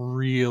a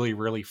really,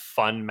 really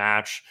fun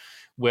match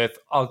with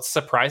a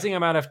surprising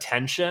amount of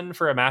tension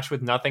for a match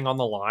with nothing on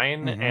the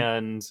line.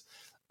 And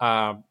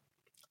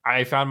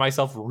I found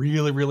myself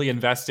really, really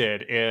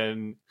invested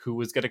in who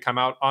was going to come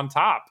out on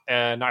top.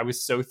 And I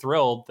was so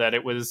thrilled that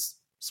it was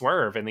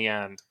Swerve in the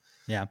end.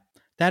 Yeah.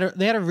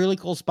 They had a really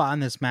cool spot in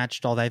this match,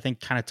 that I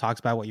think kind of talks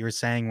about what you were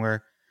saying,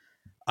 where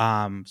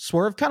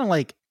Swerve kind of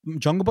like,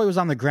 Jungle Boy was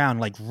on the ground,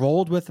 like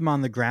rolled with him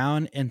on the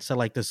ground into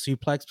like the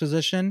suplex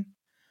position,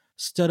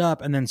 stood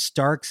up, and then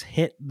Starks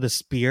hit the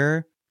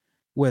spear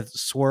with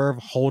Swerve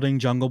holding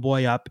Jungle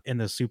Boy up in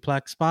the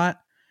suplex spot.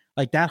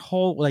 Like that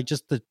whole, like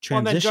just the transition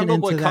and then Jungle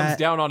Boy into comes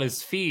down on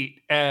his feet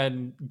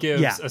and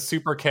gives a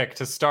super kick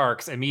to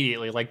Starks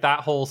immediately. Like that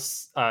whole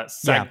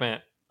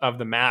segment of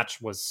the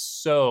match was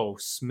so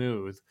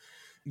smooth.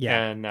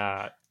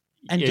 Yeah.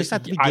 And just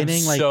at the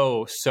beginning,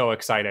 I'm so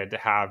excited to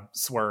have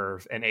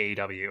Swerve in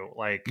AEW.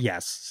 Like,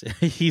 yes,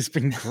 he's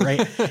been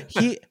great.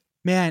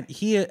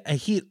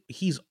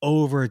 He's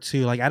over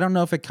too. Like, I don't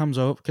know if it comes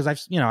over because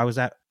I was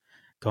at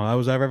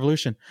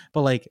Revolution,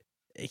 but like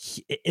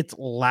it's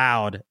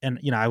loud, and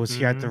I was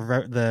here at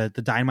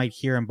the Dynamite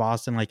here in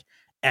Boston. Like,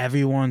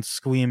 everyone's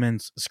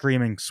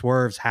screaming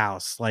Swerve's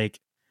house.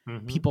 Like,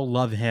 people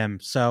love him.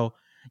 So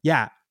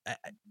yeah.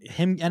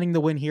 Him getting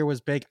the win here was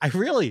big. I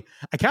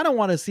kind of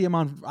want to see him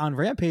on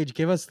Rampage.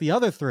 Give us the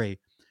other three.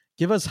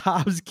 Give us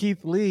Hobbs,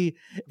 Keith Lee,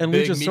 and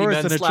Big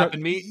Luchasaurus in a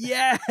slapping meat.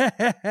 Yeah,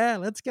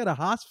 let's get a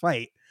Haas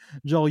fight,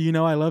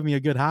 Joel. I love me a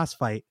good Haas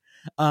fight.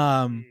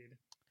 But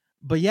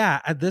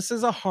yeah, this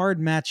is a hard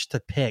match to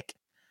pick,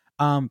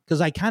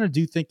 because I kind of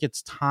do think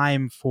it's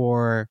time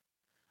for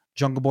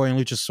Jungle Boy and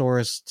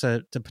Luchasaurus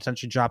to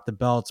potentially drop the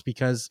belts,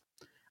 because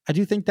I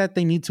do think that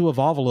they need to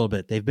evolve a little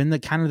bit. They've been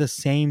the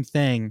same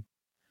thing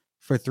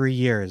for 3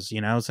 years,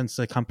 since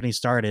the company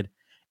started.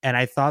 And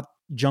I thought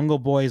Jungle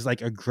Boy's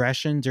like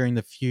aggression during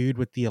the feud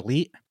with the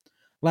Elite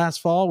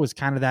last fall was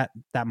kind of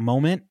that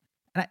moment.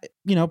 And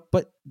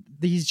but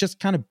he's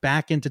just kind of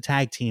back into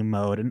tag team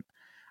mode. And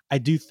I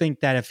do think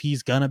that if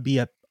he's going to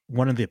be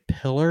one of the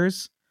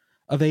pillars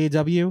of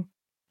AEW,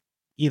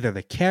 either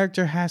the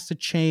character has to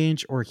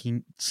change or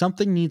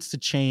something needs to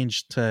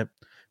change to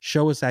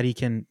show us that he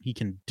can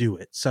do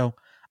it. So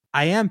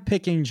I am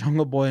picking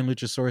Jungle Boy and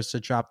Luchasaurus to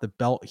drop the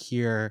belt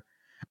here.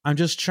 I'm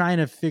just trying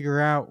to figure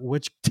out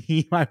which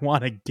team I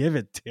want to give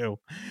it to.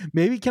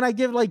 Maybe can I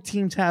give like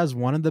Team Taz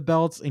one of the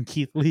belts and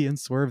Keith Lee and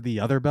Swerve the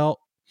other belt?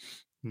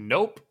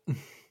 Nope.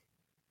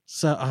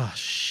 So, oh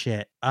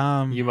shit.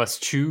 You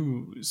must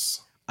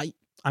choose.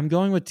 I'm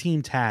going with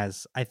Team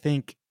Taz. I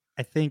think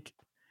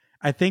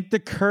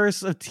the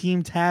curse of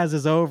Team Taz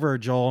is over,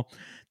 Joel.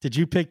 Did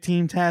you pick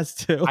Team Taz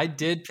too? I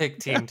did pick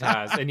Team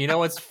Taz. And you know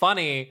what's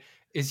funny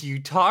is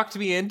you talked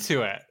me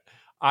into it.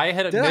 I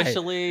had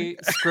initially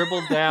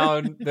scribbled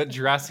down that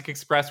Jurassic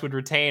Express would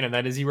retain, and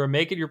that as you were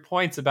making your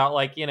points about,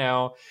 like, you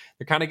know,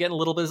 they're kind of getting a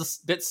little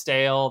bit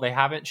stale. They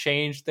haven't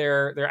changed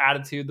their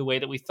attitude the way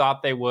that we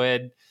thought they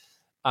would.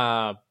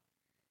 I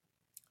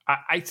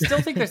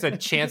still think there's a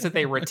chance that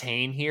they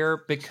retain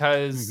here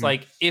because,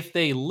 like, if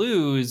they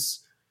lose,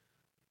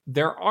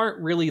 there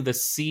aren't really the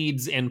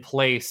seeds in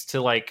place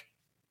to, like,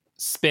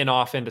 spin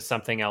off into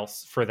something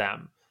else for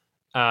them.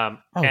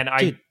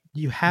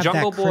 You have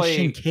Jungle that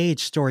Christian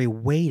Cage story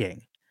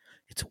waiting.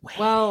 It's waiting.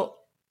 Well,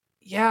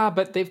 yeah,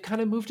 but they've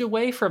kind of moved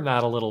away from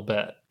that a little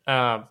bit.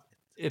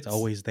 It's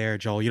always there,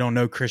 Joel. You don't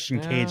know Christian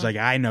Cage like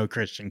I know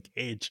Christian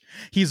Cage.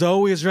 He's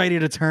always ready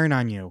to turn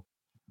on you.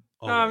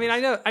 I mean,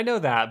 I know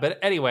that, but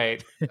anyway,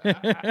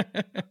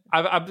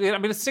 I'm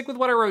going to stick with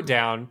what I wrote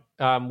down,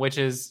 which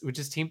is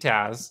Team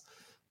Taz,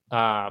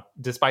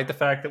 despite the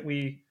fact that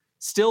we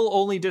still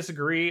only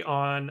disagree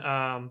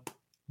on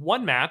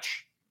one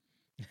match.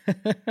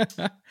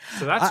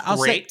 So that's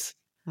great.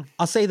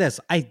 I'll say this.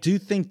 I do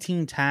think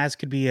Team Taz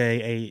could be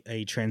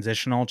a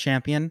transitional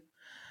champion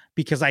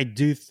because I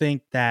do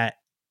think that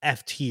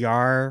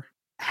FTR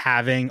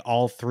having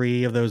all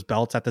three of those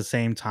belts at the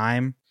same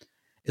time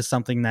is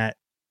something that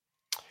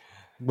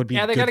would be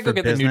they got to go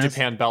get business. The New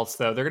Japan belts,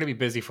 though. They're going to be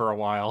busy for a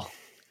while.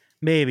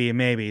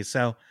 Maybe.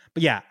 So,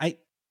 but yeah,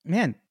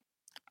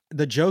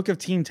 the joke of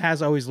Team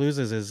Taz always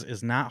loses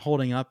is not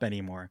holding up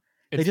anymore.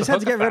 They just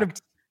had to get rid of.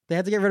 They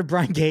had to get rid of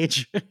Brian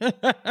Cage.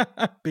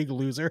 Big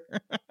loser.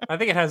 I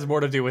think it has more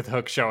to do with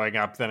Hook showing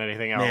up than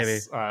anything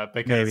else.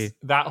 Because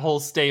that whole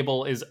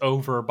stable is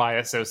over by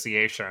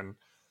association.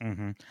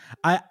 Mm-hmm.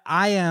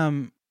 I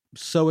am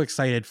so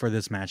excited for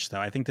this match, though.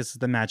 I think this is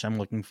the match I'm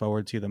looking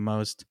forward to the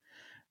most.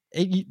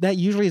 That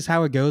usually is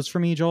how it goes for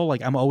me, Joel.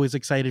 Like, I'm always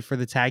excited for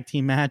the tag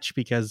team match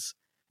because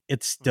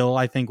it's still,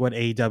 I think, what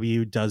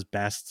AEW does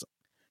best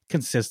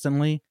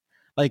consistently.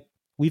 Like,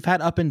 we've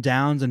had up and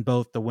downs in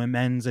both the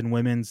women's and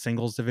women's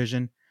singles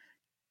division.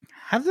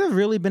 Have there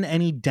really been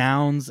any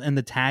downs in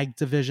the tag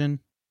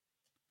division?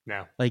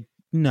 No.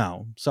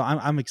 No. So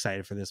I'm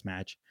excited for this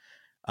match.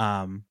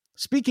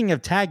 Speaking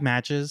of tag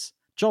matches,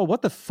 Joel,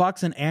 what the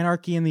fuck's an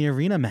Anarchy in the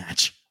Arena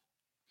match?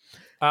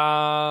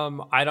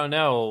 I don't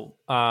know.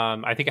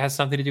 I think it has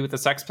something to do with the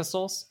Sex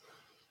Pistols.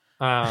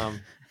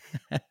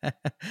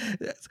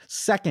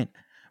 Second,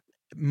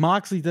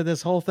 Moxley did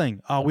this whole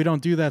thing. Oh, we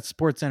don't do that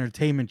sports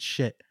entertainment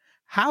shit.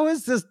 How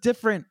is this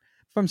different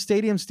from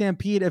Stadium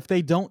Stampede if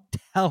they don't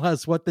tell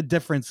us what the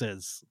difference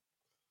is?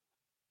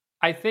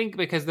 I think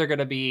because they're going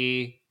to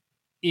be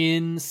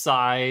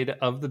inside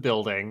of the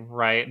building,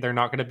 right? They're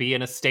not going to be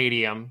in a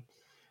stadium.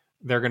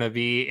 They're going to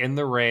be in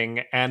the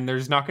ring, and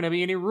there's not going to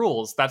be any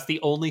rules. That's the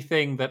only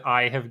thing that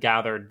I have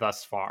gathered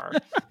thus far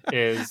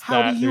is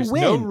that there's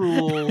no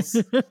rules.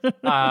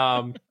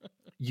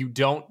 You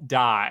don't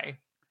die.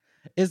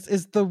 Is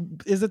it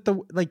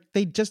the like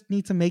they just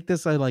need to make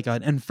this like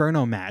an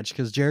Inferno match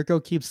because Jericho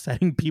keeps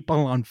setting people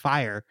on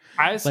fire.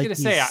 I was gonna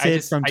say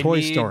Sid from Toy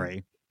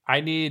Story.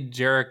 I need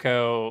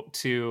Jericho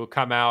to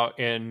come out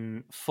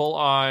in full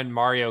on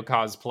Mario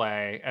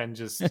cosplay and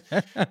just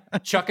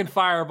chucking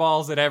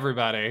fireballs at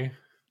everybody.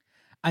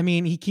 I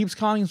mean, he keeps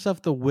calling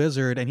himself the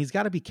Wizard, and he's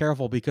got to be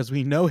careful because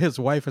we know his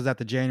wife was at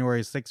the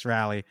January 6th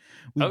rally.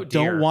 We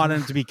don't want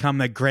him to become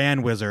the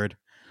Grand Wizard.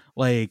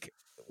 Like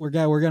we're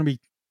gonna be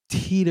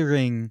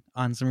teetering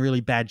on some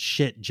really bad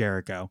shit,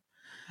 Jericho.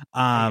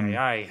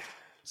 Sorry.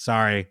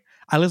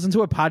 I listened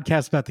to a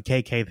podcast about the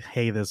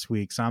KKK this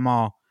week, so I'm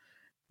all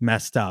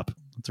messed up.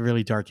 It's a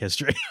really dark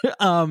history.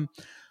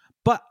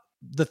 But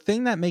the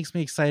thing that makes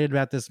me excited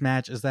about this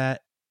match is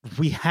that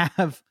we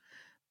have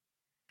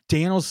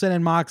Danielson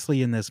and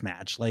Moxley in this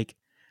match. Like,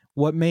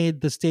 what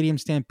made the Stadium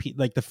Stampede,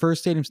 like the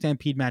first Stadium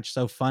Stampede match,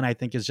 so fun, I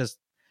think, is just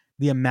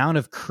the amount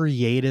of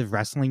creative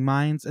wrestling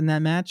minds in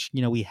that match.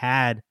 You know, we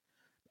had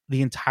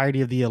the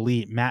entirety of the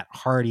Elite, Matt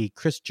Hardy,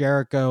 Chris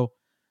Jericho,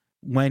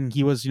 when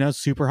he was,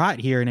 super hot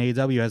here in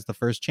AEW as the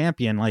first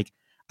champion. Like,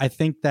 I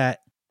think that,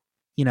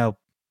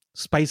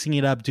 spicing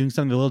it up, doing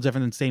something a little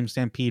different than Stadium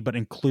Stampede, but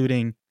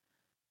including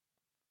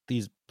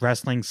these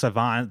wrestling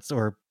savants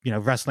or,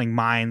 wrestling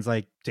minds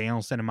like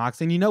Danielson and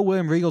Moxley. And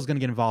William Regal's going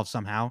to get involved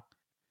somehow.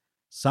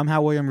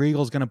 Somehow William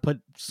Regal's going to put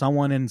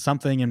someone in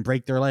something and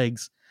break their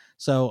legs.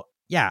 So,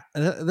 yeah,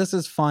 this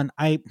is fun.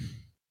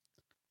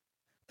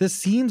 This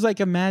seems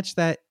like a match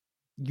that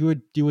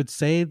you would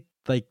say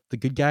like the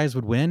good guys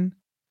would win,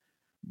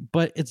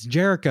 but it's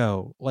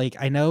Jericho. Like,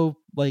 I know,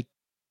 like,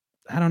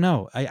 I don't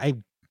know. I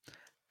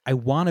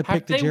want to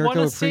pick the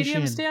Jericho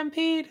Stadium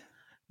Stampede?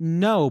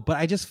 No, but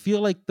I just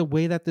feel like the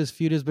way that this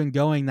feud has been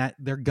going, that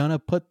they're gonna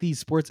put these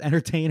sports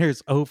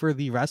entertainers over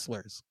the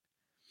wrestlers,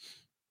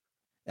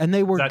 and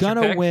they were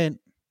gonna win.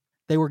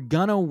 They were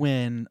gonna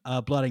win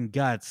Blood and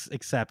Guts,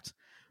 except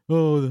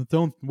we'll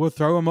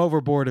throw him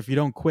overboard if you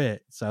don't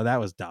quit. So that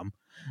was dumb.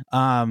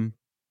 And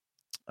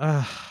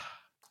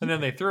then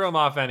they threw him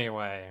off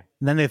anyway.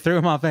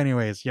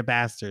 You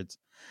bastards.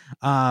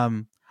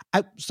 I'm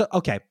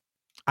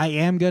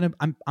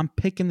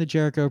picking the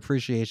Jericho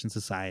Appreciation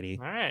Society.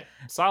 All right,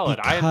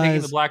 solid. I am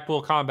picking the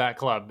Blackpool Combat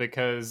Club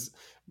because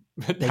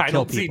I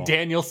don't see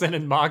Danielson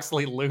and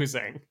Moxley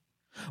losing.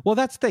 Well,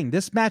 that's the thing.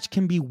 This match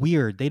can be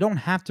weird. They don't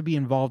have to be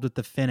involved with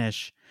the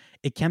finish.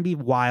 It can be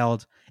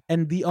wild.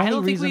 And the only I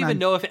don't think we even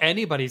know if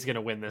anybody's going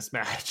to win this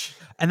match.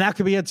 And that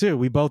could be it too.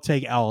 We both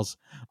take L's.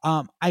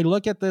 I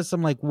look at this.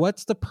 I'm like,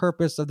 what's the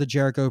purpose of the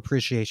Jericho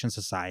Appreciation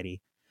Society?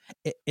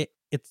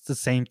 It's the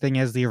same thing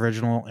as the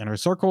original Inner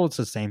Circle. It's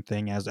the same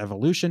thing as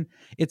Evolution.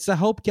 It's to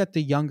help get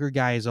the younger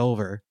guys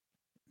over.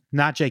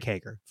 Not Jake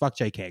Hager. Fuck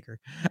Jake Hager.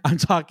 I'm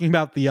talking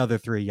about the other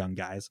three young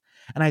guys.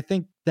 And I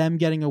think them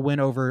getting a win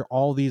over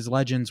all these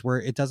legends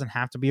where it doesn't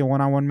have to be a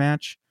one-on-one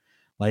match.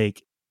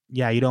 Like,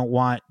 yeah, you don't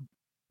want,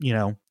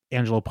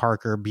 Angelo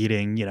Parker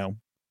beating,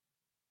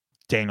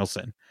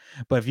 Danielson.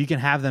 But if you can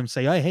have them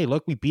say, hey,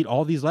 look, we beat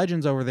all these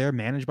legends over there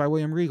managed by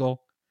William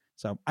Regal.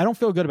 So I don't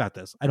feel good about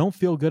this. I don't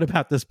feel good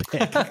about this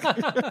pick.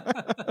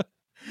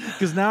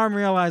 Because now I'm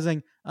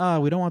realizing,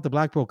 we don't want the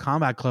Blackpool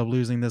Combat Club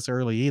losing this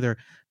early either.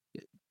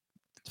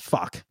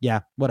 Fuck. Yeah,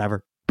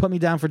 whatever. Put me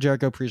down for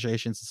Jericho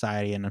Appreciation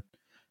Society and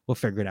we'll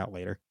figure it out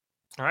later.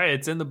 All right,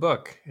 it's in the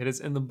book. It is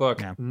in the book.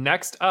 Yeah.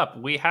 Next up,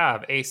 we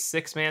have a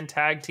 6-man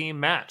tag team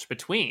match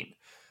between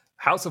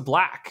House of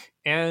Black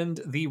and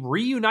the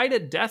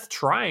reunited Death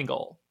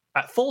Triangle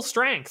at full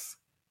strength.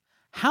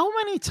 How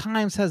many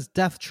times has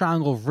Death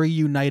Triangle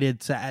reunited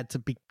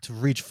to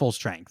reach full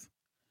strength?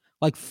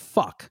 Like,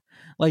 fuck.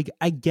 Like,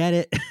 I get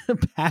it.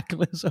 Pac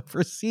lives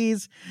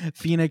overseas.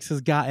 Phoenix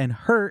has gotten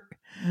hurt.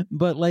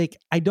 But, like,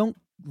 I don't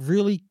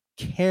really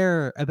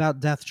care about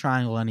Death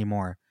Triangle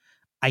anymore.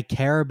 I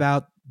care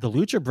about the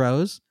Lucha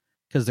Bros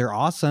because they're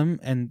awesome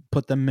and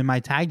put them in my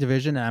tag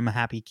division and I'm a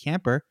happy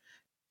camper.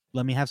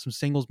 Let me have some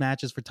singles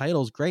matches for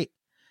titles. Great.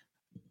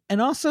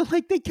 And also,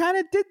 like, they kind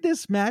of did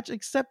this match,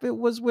 except it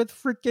was with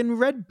freaking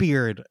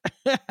Redbeard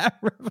at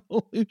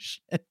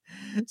Revolution.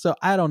 So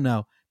I don't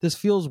know. This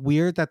feels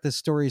weird that this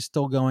story is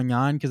still going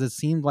on because it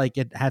seemed like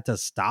it had to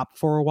stop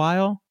for a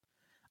while.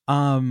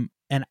 And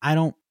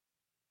I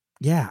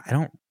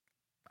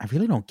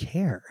really don't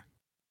care.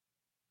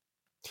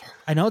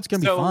 I know it's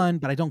going to be fun,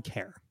 but I don't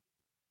care.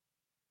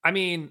 I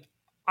mean,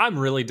 I'm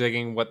really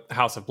digging what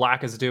House of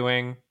Black is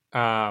doing.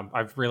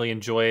 I've really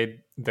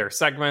enjoyed their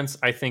segments.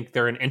 I think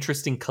they're an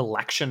interesting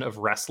collection of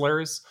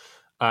wrestlers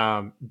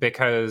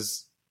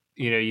because,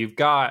 you've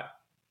got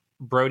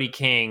Brody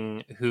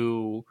King,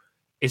 who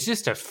is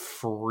just a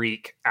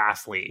freak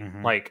athlete.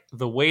 Mm-hmm. Like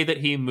the way that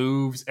he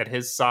moves at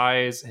his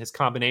size, his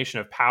combination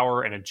of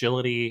power and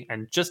agility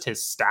and just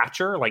his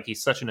stature, like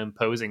he's such an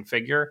imposing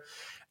figure.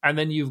 And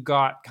then you've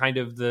got kind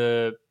of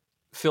the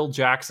Phil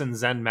Jackson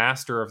Zen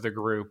master of the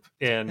group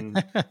in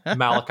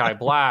Malachi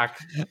Black.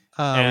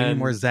 We need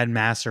more Zen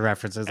master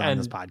references on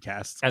this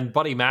podcast. And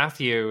Buddy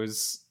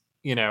Matthews,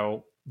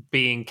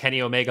 being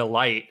Kenny Omega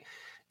Light.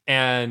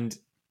 And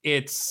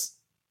it's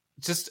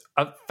just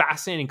a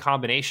fascinating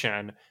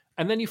combination.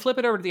 And then you flip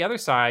it over to the other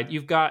side.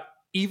 You've got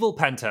Evil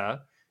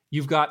Penta.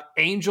 You've got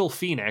Angel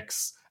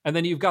Phoenix. And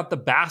then you've got the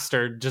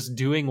Bastard just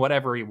doing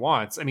whatever he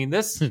wants. I mean,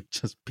 this...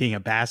 just being a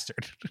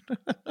bastard.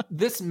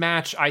 This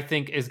match, I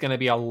think, is going to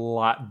be a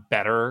lot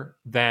better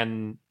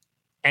than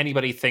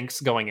anybody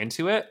thinks going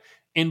into it.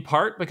 In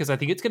part because I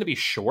think it's going to be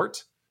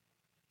short.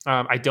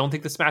 I don't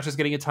think this match is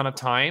getting a ton of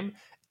time.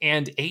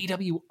 And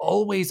AEW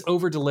always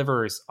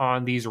over-delivers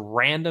on these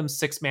random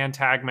 6-man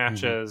tag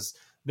matches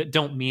that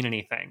don't mean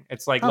anything.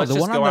 It's like, let's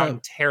just go out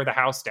and tear the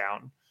house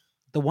down.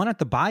 The one at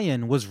the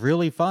buy-in was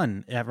really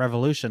fun at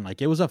Revolution.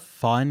 Like, it was a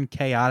fun,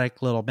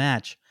 chaotic little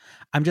match.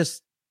 I'm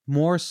just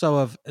more so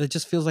of, it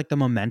just feels like the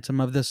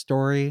momentum of this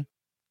story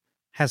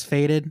has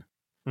faded,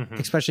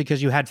 especially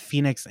because you had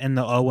Phoenix and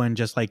the Owen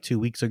just like 2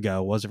 weeks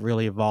ago. Wasn't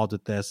really involved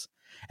with this.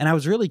 And I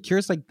was really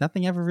curious, like,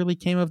 nothing ever really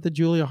came of the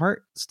Julia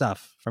Hart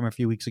stuff from a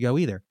few weeks ago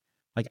either.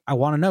 Like, I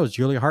want to know, is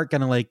Julia Hart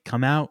going to, like,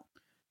 come out,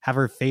 have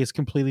her face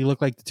completely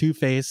look like the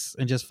Two-Face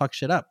and just fuck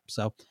shit up?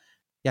 So,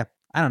 yeah,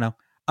 I don't know.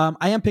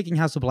 I am picking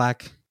House of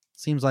Black.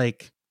 Seems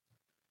like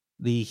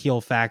the heel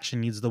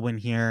faction needs the win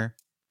here.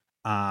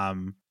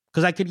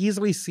 Because I could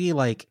easily see,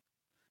 like,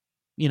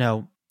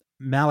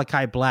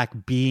 Malachi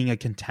Black being a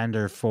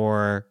contender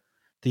for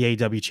the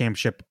AEW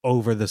Championship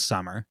over the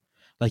summer.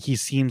 Like, he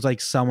seems like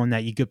someone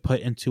that you could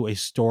put into a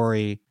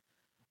story,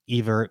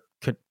 either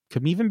could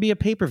even be a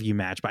pay-per-view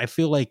match. But I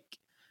feel like,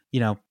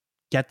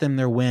 get them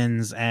their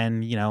wins,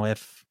 and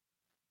if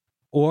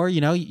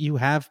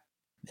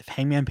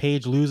Hangman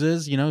Page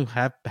loses,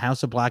 have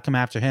House of Black come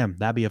after him.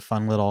 That'd be a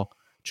fun little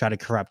try to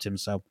corrupt him.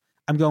 So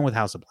I'm going with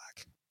House of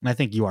Black. And I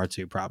think you are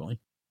too,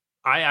 probably.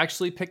 I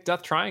actually picked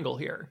Death Triangle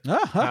here.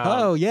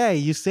 Oh, yay.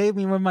 You saved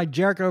me with my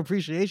Jericho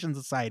Appreciation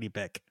Society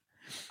pick.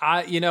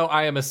 I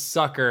am a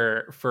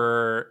sucker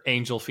for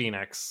Angel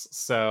Phoenix.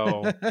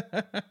 So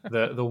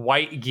the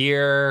white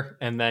gear,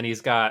 and then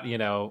he's got,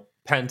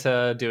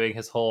 Penta doing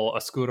his whole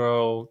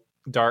Oscuro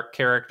dark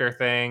character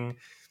thing.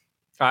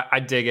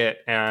 I dig it,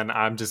 and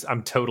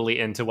I'm totally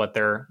into what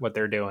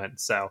they're doing.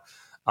 So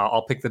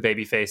I'll pick the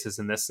baby faces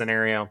in this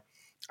scenario.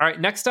 All right,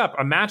 next up,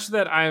 a match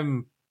that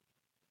I'm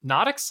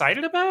not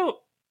excited about,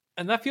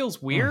 and that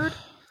feels weird.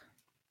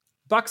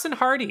 Bucks and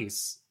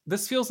Hardys.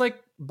 This feels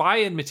like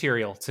buy-in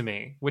material to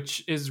me,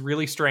 which is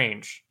really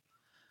strange.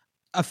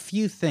 A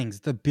few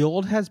things. The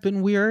build has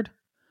been weird.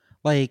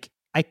 Like,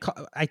 I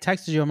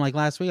texted you, I'm like,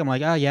 last week, I'm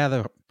like, oh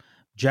yeah,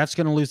 Jeff's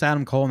going to lose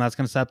Adam Cole, and that's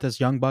going to set up this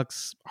Young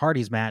Bucks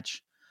Hardys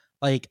match.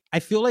 Like, I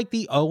feel like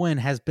the Owen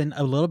has been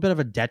a little bit of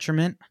a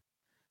detriment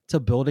to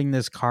building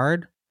this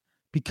card,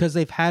 because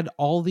they've had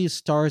all these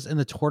stars in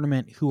the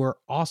tournament who are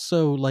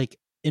also like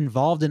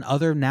involved in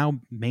other now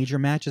major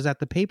matches at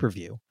the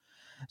pay-per-view.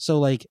 So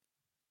like,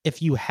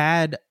 if you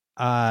had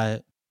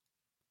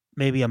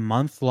maybe a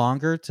month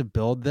longer to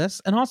build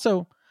this, and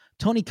also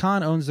Tony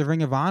Khan owns the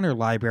Ring of Honor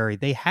library.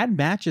 They had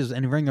matches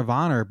in Ring of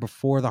Honor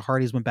before the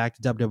Hardys went back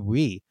to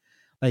WWE.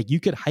 Like, you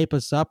could hype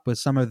us up with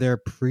some of their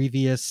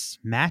previous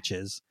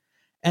matches.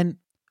 And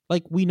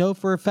like, we know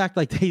for a fact,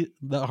 like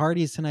the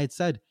Hardys tonight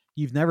said,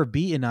 you've never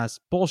beaten us.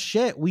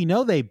 Bullshit. We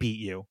know they beat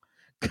you,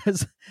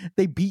 because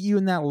they beat you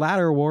in that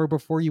ladder war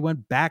before you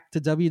went back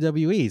to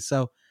WWE.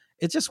 So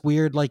it's just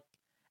weird. Like,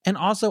 and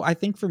also I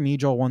think for me,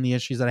 Joel, one of the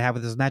issues that I have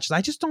with this match is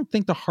I just don't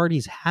think the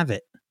Hardys have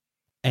it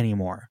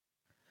anymore.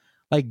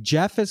 Like,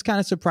 Jeff has kind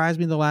of surprised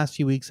me the last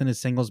few weeks in his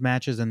singles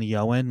matches in the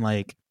Owen.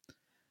 Like,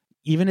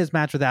 even his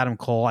match with Adam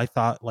Cole, I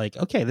thought, like,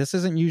 okay, this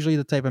isn't usually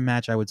the type of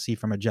match I would see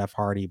from a Jeff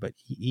Hardy, but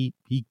he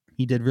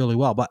did really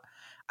well. But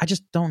I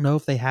just don't know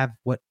if they have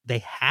what they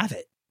have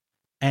it.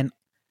 And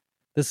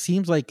this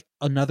seems like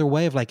another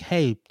way of like,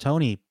 hey,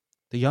 Tony,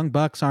 the Young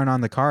Bucks aren't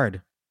on the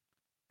card.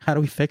 How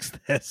do we fix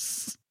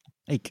this?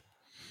 Like,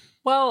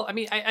 well, I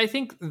mean, I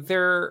think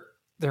there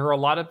are a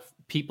lot of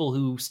people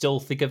who still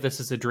think of this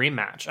as a dream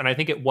match, and I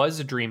think it was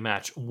a dream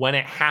match when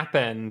it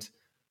happened.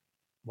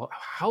 Well,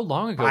 how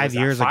long ago? 5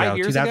 years ago, 5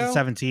 years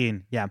 2017.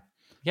 Ago? Yeah.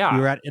 Yeah.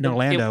 We were in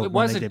Orlando. It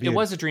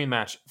was a dream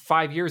match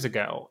 5 years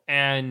ago.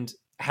 And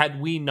had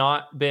we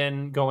not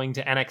been going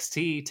to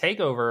NXT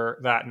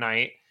TakeOver that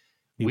night,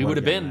 we would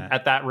have been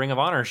at that Ring of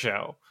Honor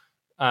show.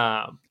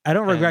 I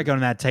don't regret going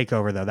to that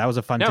TakeOver, though. That was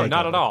a fun TakeOver. No,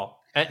 not at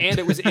all. And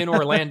it was in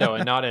Orlando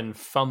and not in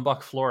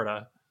Fumbuck,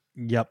 Florida.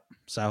 Yep.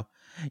 So,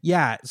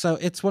 yeah. So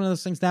it's one of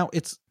those things now.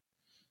 It's,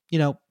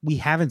 we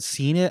haven't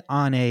seen it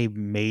on a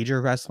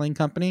major wrestling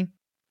company.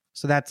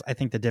 So that's, I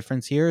think, the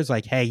difference here is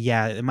like, hey,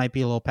 yeah, it might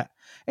be a little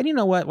and you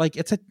know what? Like,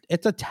 it's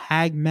a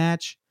tag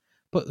match,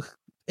 but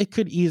it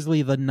could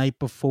easily the night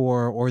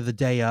before or the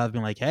day of be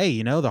like,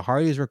 hey, the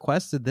Hardys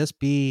requested this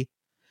be,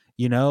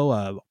 a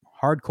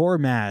hardcore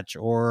match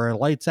or a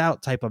lights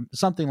out type of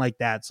something like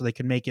that. So they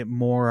can make it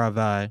more of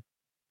a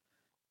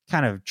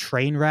kind of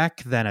train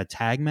wreck than a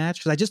tag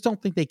match. Cause I just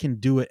don't think they can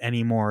do it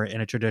anymore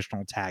in a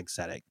traditional tag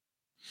setting.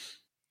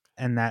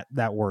 And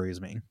that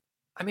worries me.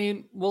 I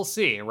mean, we'll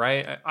see,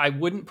 right? I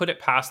wouldn't put it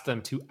past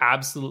them to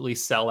absolutely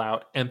sell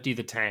out, empty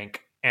the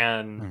tank,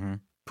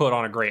 and put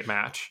on a great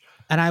match.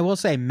 And I will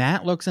say,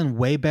 Matt looks in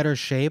way better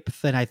shape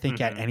than I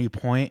think at any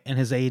point in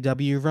his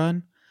AEW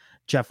run.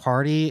 Jeff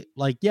Hardy,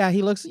 like, yeah,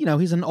 he looks,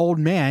 he's an old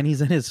man.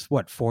 He's in his,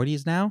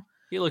 40s now?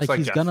 He looks like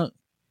he's Jeff.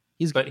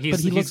 But he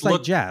looks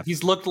like Jeff.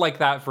 He's looked like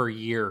that for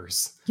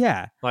years.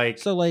 Yeah. Like,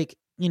 so, like,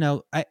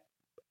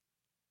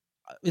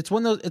 it's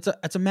one of those,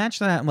 it's a match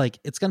that I'm like,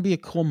 it's going to be a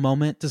cool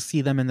moment to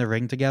see them in the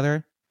ring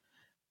together.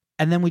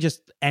 And then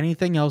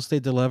anything else they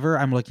deliver,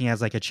 I'm looking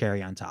as like a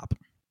cherry on top.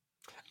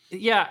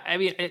 Yeah. I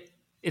mean,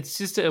 it's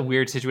just a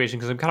weird situation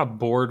because I'm kind of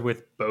bored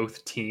with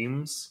both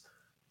teams.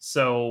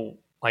 So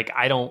like,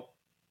 I don't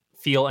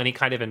feel any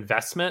kind of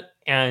investment.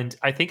 And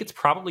I think it's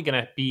probably going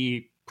to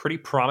be pretty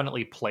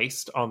prominently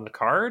placed on the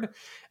card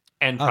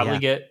and probably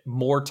get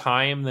more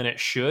time than it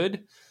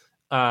should.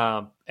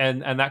 And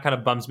that kind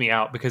of bums me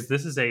out because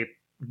this is a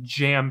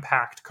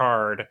jam-packed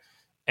card.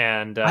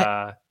 And,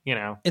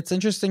 it's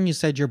interesting you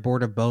said you're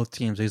bored of both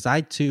teams because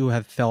I too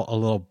have felt a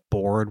little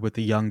bored with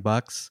the Young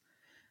Bucks.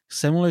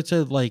 Similar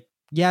to like,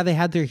 yeah, they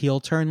had their heel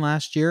turn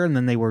last year and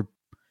then they were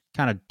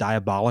kind of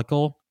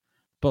diabolical,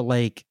 but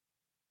like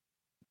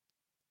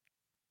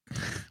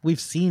we've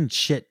seen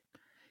shit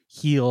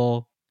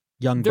heel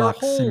Young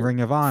Bucks in Ring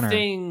of Honor.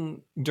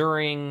 Thing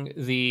during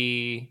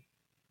the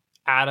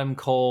Adam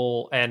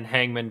Cole and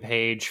Hangman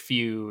Page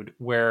feud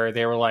where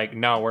they were like,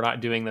 no, we're not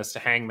doing this to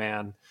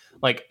Hangman.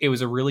 Like, it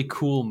was a really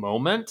cool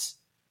moment.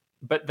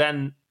 But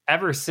then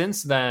ever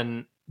since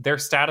then, their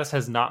status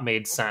has not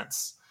made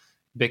sense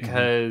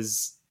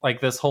because like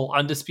this whole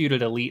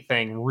Undisputed Elite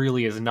thing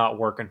really is not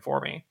working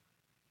for me.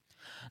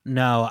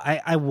 No,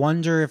 I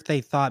wonder if they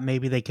thought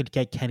maybe they could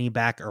get Kenny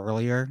back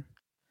earlier.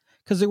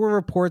 Because there were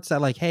reports that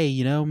like,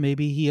 hey,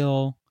 maybe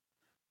he'll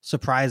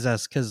surprise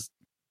us because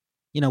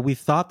we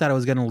thought that it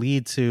was going to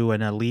lead to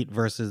an Elite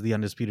versus the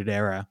Undisputed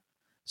Era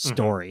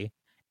story.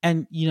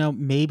 And,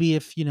 maybe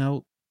if,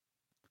 you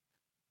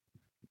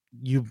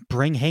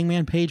bring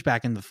Hangman Page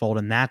back in the fold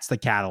and that's the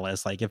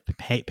catalyst. Like if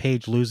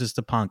Page loses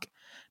to Punk,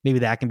 maybe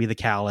that can be the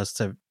catalyst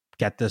to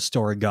get this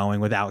story going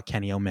without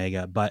Kenny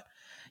Omega. But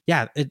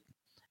yeah,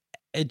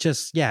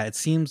 it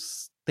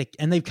seems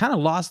and they've kind of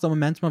lost the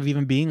momentum of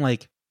even being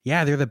like,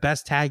 yeah, they're the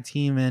best tag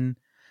team in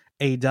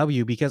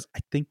AEW, because I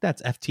think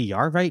that's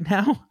FTR right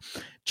now,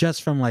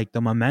 just from like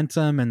the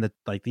momentum and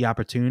the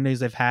opportunities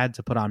they've had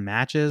to put on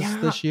matches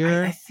this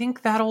year. I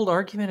think that old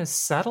argument is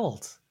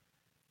settled.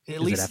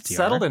 At least it's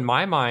settled in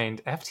my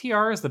mind.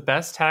 FTR is the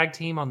best tag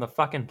team on the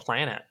fucking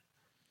planet.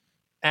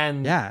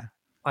 And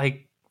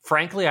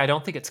frankly, I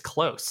don't think it's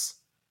close.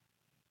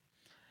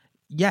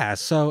 Yeah,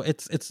 so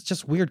it's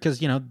just weird because,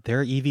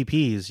 they're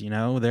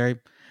EVPs,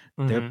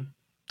 they're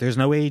there's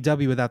no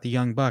AEW without the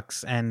Young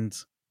Bucks. And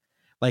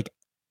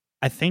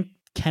I think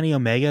Kenny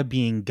Omega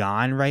being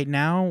gone right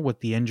now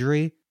with the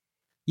injury,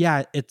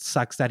 it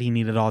sucks that he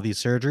needed all these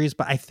surgeries,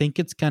 but I think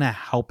it's going to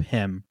help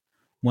him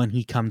when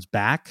he comes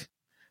back,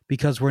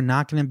 because we're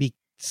not going to be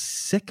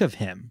sick of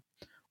him,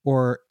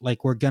 or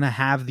we're going to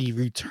have the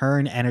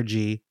return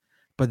energy.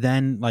 But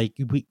then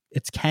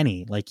it's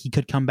Kenny, he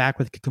could come back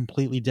with a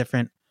completely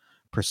different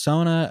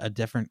persona, a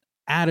different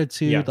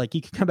attitude. Yeah.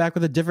 He could come back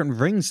with a different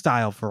ring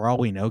style for all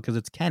we know, because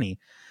it's Kenny.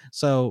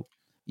 So,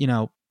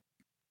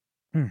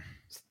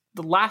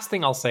 The last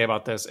thing I'll say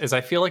about this is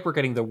I feel like we're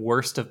getting the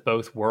worst of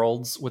both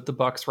worlds with the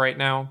Bucks right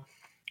now,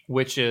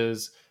 which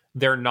is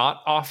they're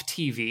not off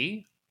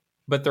TV,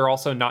 but they're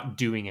also not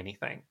doing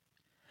anything.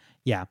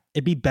 Yeah,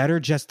 it'd be better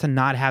just to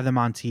not have them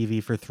on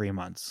TV for 3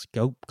 months.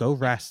 Go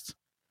rest.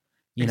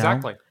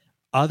 Exactly.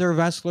 Other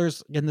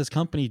wrestlers in this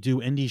company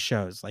do indie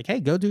shows. Hey,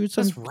 go do an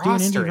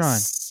indie run.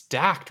 Is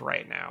stacked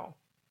right now.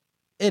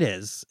 It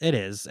is,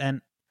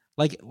 and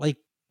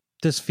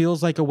this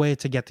feels like a way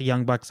to get the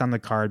Young Bucks on the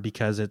card,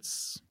 because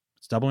it's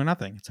Double or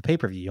Nothing. It's a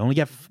pay-per-view. You only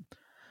get,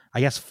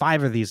 I guess,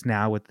 5 of these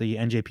now with the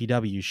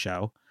NJPW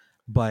show,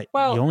 but you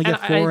only get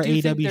 4 AEW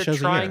shows a year. They're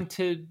trying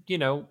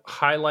to,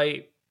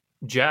 highlight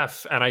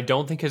Jeff, and I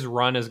don't think his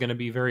run is going to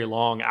be very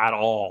long at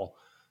all.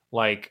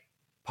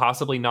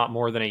 Possibly not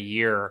more than a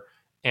year.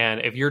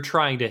 And if you're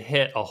trying to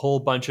hit a whole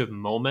bunch of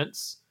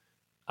moments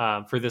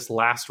for this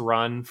last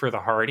run for the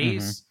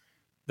Hardys,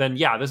 then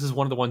this is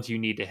one of the ones you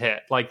need to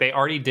hit. They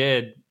already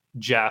did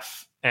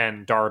Jeff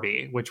and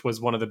Darby, which was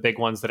one of the big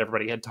ones that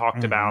everybody had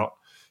talked about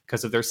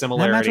because of their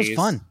similarities. That match was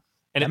fun.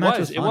 And it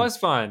was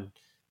fun.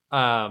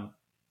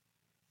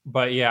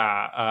 But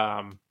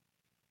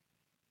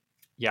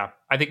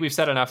I think we've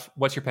said enough.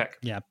 What's your pick?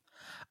 Yeah.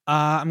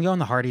 I'm going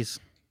the Hardys.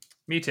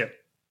 Me too.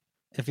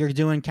 If you're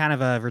doing kind of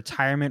a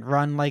retirement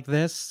run like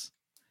this,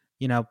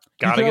 gotta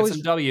get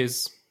some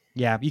W's.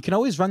 Yeah, you can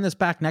always run this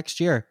back next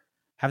year.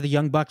 Have the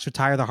Young Bucks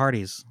retire the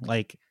Hardys.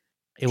 It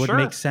would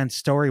make sense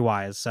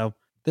story-wise. So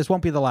this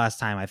won't be the last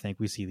time I think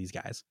we see these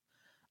guys.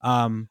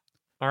 All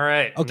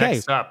right. Okay.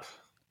 Next up,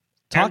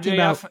 talking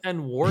MJF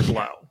and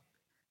Wardlow.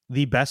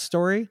 The best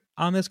story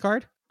on this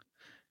card?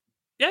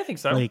 Yeah, I think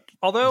so.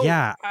 Although,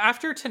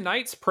 after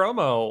tonight's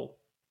promo,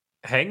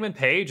 Hangman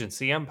Page and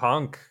CM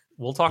Punk,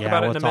 we'll talk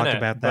about it in a minute.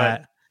 About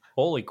that.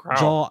 Holy crap.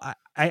 Joel,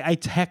 I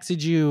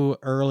texted you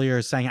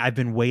earlier saying I've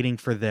been waiting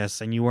for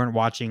this, and you weren't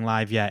watching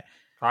live yet.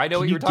 I know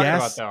what you were talking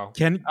about, though.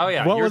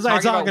 What was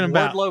I talking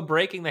about? Wardlow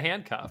breaking the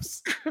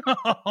handcuffs.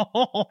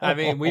 I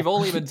mean, we've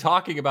only been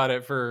talking about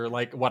it for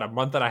a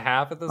month and a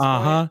half at this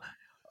point.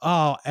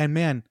 Oh, and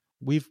man,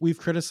 we've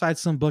criticized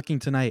some booking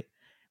tonight.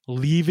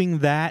 Leaving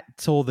that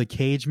till the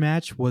cage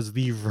match was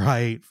the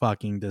right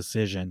fucking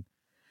decision.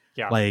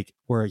 Yeah,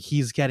 where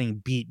he's getting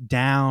beat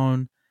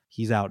down,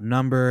 he's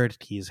outnumbered,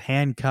 he's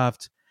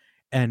handcuffed,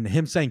 and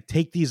him saying,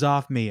 "Take these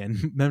off me," and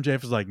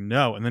MJF is like,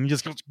 "No," and then he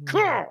just goes,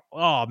 "Gah!"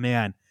 Oh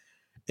man.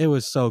 It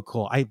was so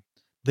cool.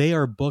 They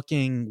are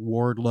booking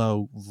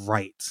Wardlow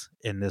right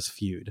in this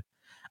feud.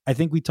 I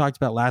think we talked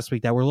about last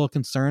week that we're a little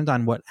concerned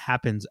on what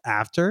happens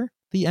after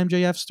the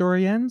MJF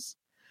story ends,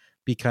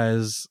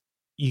 because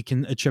you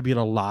can attribute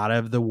a lot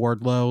of the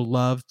Wardlow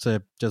love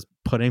to just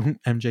putting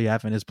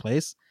MJF in his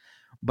place.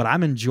 But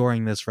I'm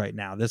enjoying this right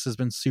now. This has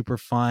been super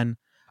fun.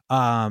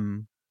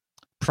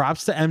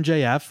 Props to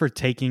MJF for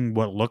taking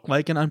what looked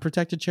like an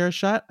unprotected chair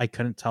shot. I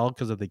couldn't tell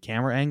because of the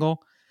camera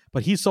angle.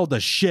 But he sold the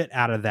shit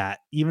out of that,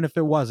 even if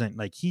it wasn't.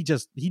 He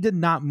did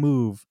not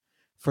move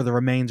for the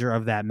remainder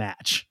of that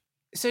match.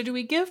 So do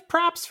we give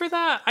props for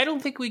that? I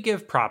don't think we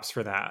give props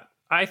for that.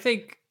 I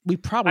think we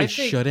probably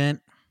shouldn't.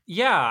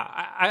 Yeah,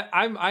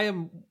 I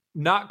am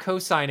not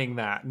co-signing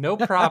that. No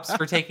props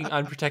for taking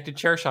unprotected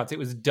chair shots. It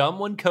was dumb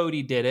when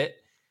Cody did it.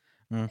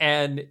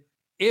 And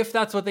if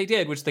that's what they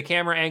did, which the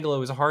camera angle, it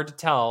was hard to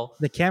tell.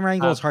 The camera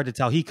angle is hard to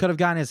tell. He could have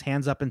gotten his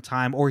hands up in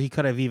time, or he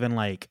could have even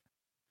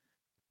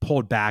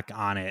pulled back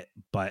on it,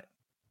 but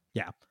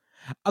yeah.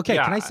 Okay,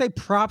 can I say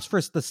props for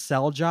the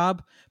sell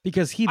job?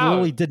 Because he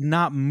literally did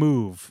not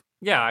move.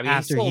 Yeah, I mean,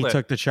 after he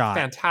took the shot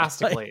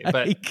fantastically,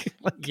 but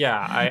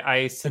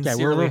I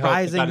sincerely hope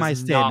that is my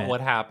statement. not what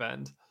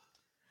happened.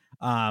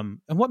 And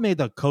what made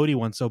the Cody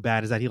one so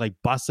bad is that he like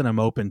busted him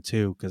open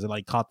too, because it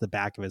like caught the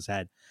back of his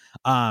head.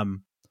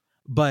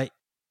 But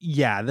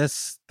yeah,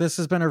 this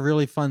has been a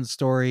really fun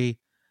story.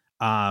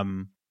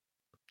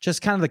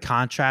 Just kind of the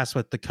contrast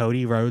with the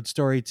Cody Rhodes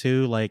story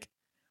too. Like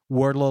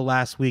Wardlow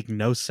last week,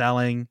 no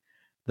selling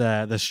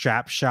the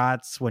strap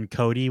shots when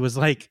Cody was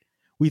like,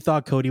 we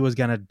thought Cody was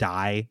gonna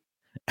die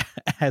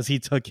as he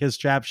took his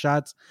strap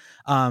shots.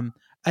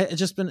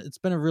 It's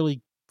been a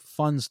really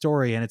fun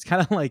story, and it's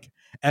kind of like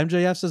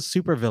MJF's a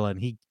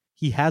supervillain.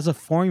 He has a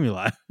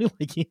formula,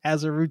 like he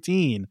has a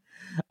routine.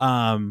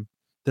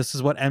 This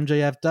is what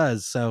MJF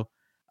does. So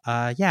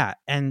yeah,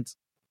 and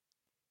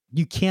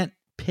you can't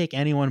pick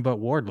anyone but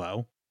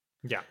Wardlow.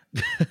 Yeah.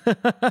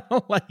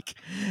 Like,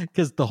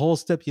 because the whole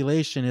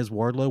stipulation is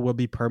Wardlow will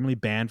be permanently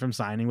banned from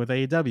signing with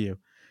AEW.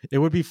 It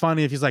would be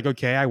funny if he's like,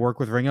 okay, I work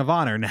with Ring of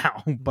Honor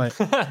now. But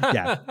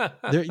yeah,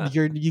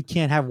 you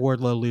can't have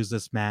Wardlow lose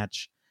this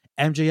match.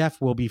 MJF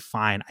will be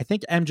fine. I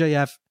think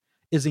MJF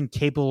is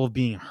incapable of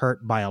being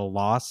hurt by a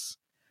loss,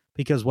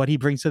 because what he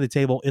brings to the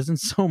table isn't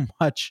so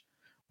much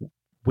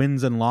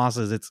wins and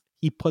losses. It's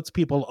he puts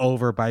people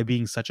over by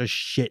being such a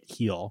shit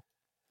heel.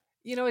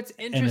 You know, it's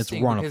interesting, and it's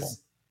wonderful.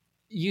 Because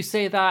you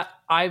say that,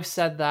 I've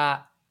said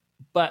that,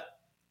 but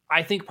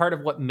I think part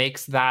of what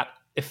makes that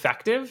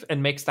effective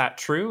and makes that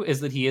true is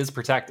that he is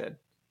protected.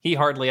 He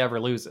hardly ever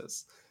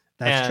loses.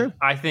 That's true.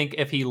 I think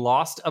if he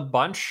lost a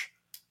bunch,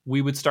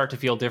 we would start to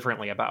feel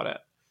differently about it.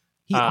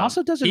 He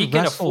also doesn't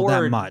wrestle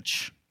that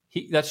much.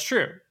 That's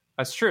true.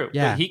 That's true.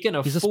 Yeah, but he can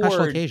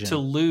afford to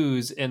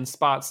lose in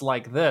spots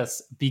like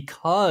this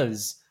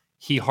because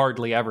he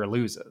hardly ever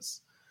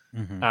loses.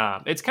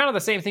 Mm-hmm. It's kind of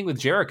the same thing with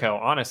Jericho,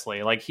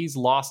 honestly. Like, he's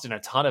lost in a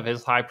ton of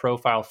his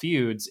high-profile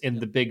feuds in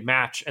the big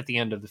match at the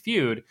end of the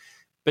feud,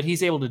 but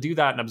he's able to do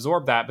that and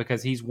absorb that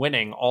because he's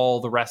winning all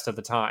the rest of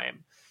the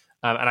time.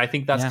 And I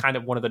think that's kind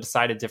of one of the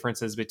decided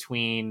differences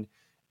between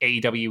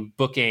AEW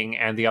booking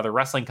and the other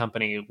wrestling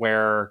company,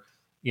 where,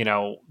 you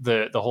know,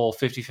 the whole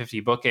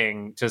 50-50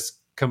 booking just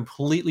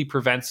completely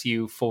prevents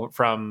you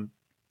from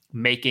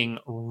making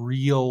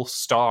real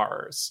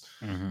stars.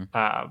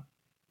 Mm-hmm.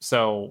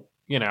 So,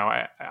 you know,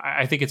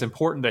 I think it's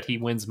important that he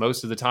wins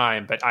most of the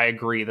time, but I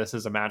agree this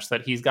is a match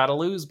that he's got to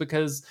lose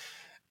because,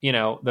 you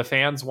know, the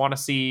fans want to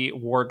see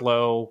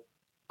Wardlow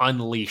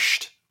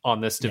unleashed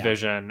on this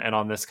division and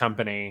on this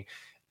company.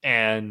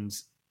 And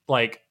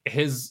like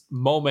his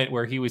moment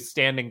where he was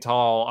standing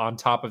tall on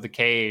top of the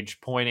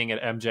cage, pointing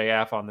at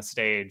MJF on the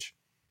stage,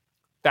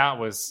 that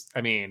was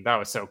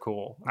so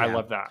cool. Yeah. I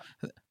love that.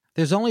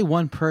 There's only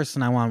one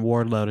person I want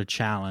Wardlow to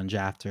challenge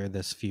after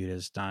this feud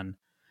is done.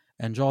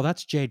 And Joel,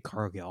 that's Jade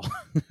Cargill.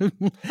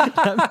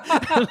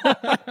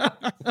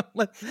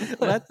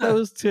 let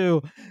those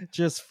two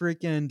just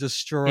freaking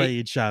destroy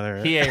each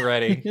other. He ain't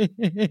ready.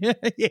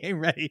 He ain't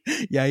ready.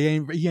 Yeah,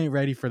 he ain't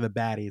ready for the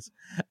baddies.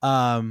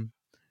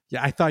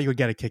 Yeah, I thought you would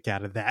get a kick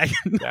out of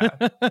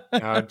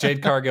that.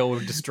 Jade Cargill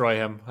would destroy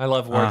him. I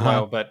love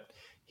Wardlow, but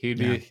he'd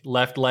be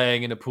left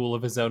laying in a pool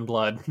of his own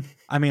blood.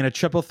 I mean, a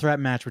triple threat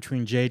match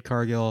between Jade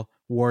Cargill,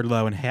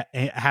 Wardlow, and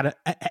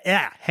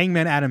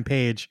Hangman Adam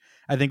Page,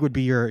 I think would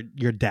be your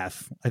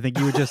death. I think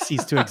you would just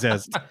cease to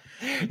exist.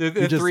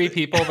 the three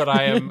people that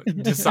I am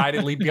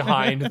decidedly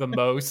behind the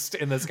most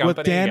in this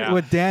company.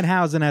 With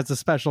Danhausen as a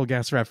special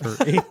guest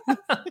referee.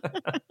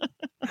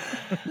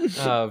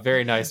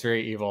 Very nice,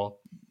 very evil.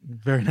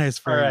 Very nice,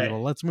 very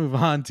evil. Let's move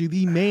on to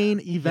the main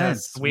event.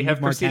 Yes, we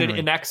have proceeded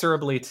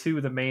inexorably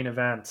to the main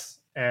event,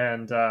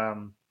 and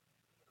I'm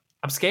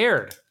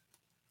scared.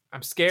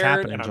 I'm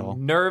scared, and Joel.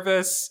 I'm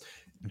nervous,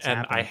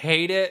 I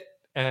hate it,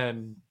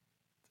 and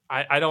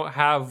I don't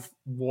have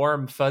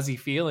warm, fuzzy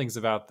feelings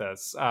about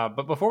this.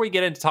 But before we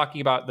get into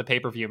talking about the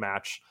pay-per-view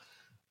match,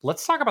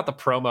 let's talk about the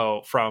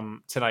promo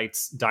from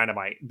tonight's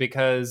Dynamite,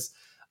 because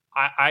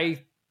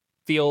I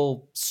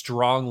feel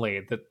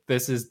strongly that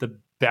this is the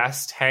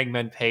best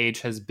Hangman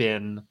Page has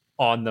been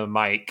on the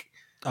mic.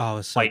 Oh,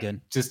 it's so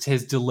good. Just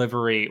his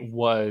delivery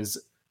was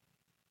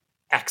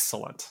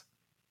excellent.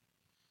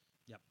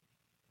 Yep.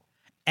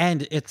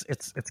 And it's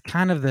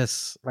kind of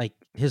this, like,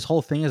 his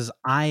whole thing is,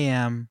 I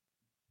am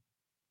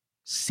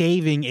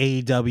saving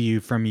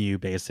AEW from you,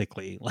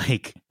 basically,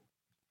 like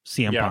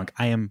CM Punk.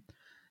 I am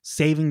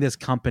saving this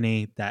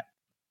company that,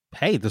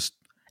 hey, this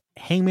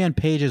Hangman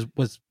Page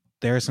was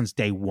there since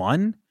day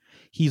one.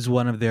 He's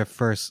one of their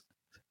first,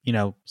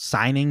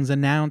 signings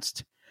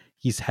announced.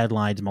 He's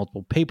headlined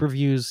multiple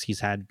pay-per-views.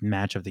 He's had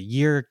match of the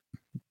year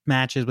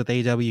matches with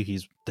AEW.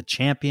 He's the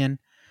champion.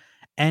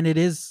 And it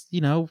is,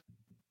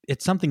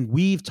 it's something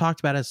we've talked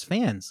about as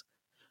fans.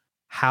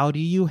 How do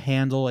you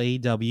handle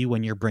AEW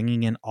when you're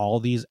bringing in all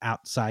these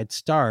outside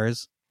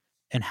stars,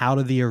 and how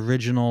do the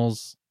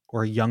originals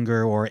or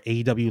younger or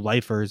AEW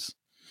lifers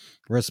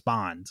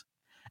respond?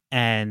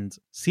 And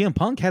CM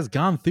Punk has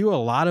gone through a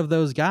lot of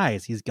those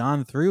guys. He's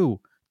gone through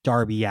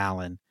Darby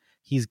Allin.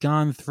 He's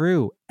gone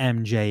through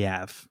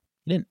MJF.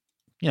 He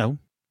didn't,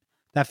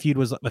 that feud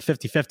was a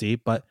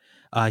 50-50, but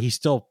he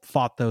still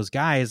fought those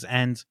guys.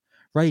 And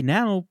right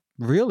now,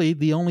 really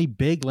the only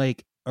big,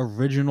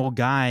 original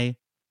guy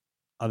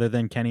other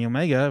than Kenny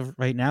Omega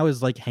right now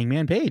is like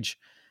Hangman Page.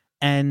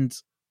 And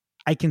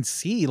I can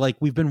see, like,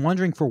 we've been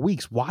wondering for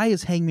weeks, why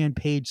is Hangman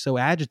Page so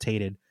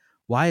agitated?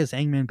 Why is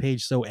Hangman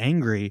Page so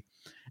angry?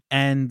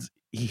 And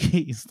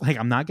he's like,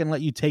 I'm not going to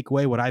let you take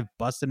away what I've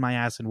busted my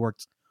ass and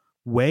worked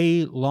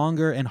way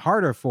longer and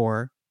harder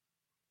for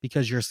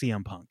because you're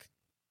CM Punk.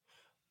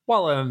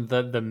 Well,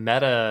 the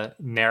meta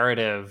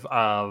narrative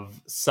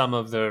of some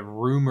of the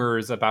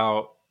rumors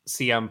about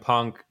CM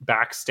Punk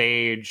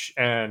backstage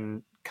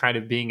and kind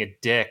of being a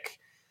dick,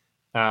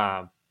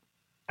 and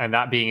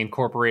that being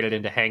incorporated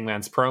into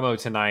Hangman's promo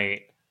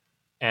tonight,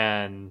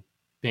 and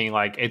being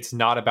like, it's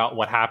not about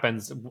what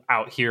happens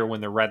out here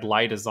when the red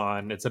light is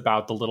on. It's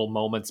about the little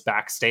moments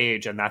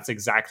backstage, and that's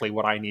exactly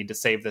what I need to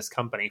save this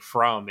company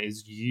from,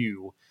 is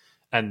you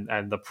and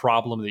the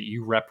problem that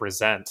you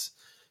represent.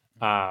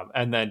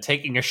 And then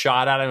taking a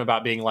shot at him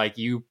about being like,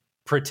 you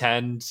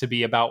pretend to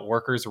be about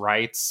workers'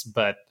 rights,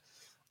 but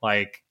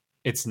like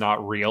it's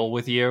not real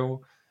with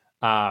you.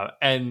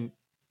 And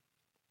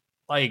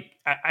like,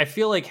 I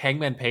feel like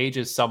Hangman Page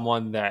is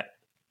someone that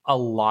a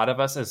lot of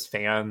us as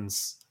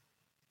fans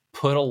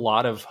put a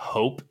lot of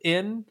hope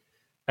in,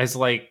 as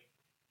like,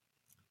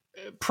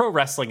 pro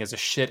wrestling is a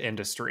shit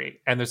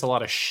industry and there's a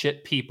lot of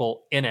shit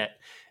people in it.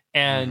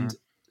 And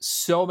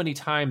so many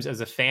times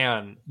as a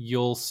fan,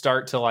 you'll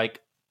start to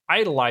like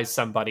idolize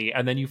somebody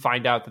and then you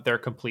find out that they're a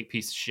complete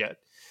piece of shit.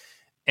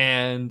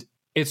 And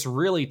it's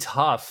really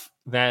tough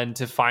then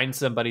to find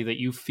somebody that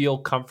you feel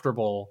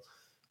comfortable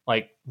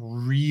like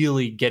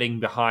really getting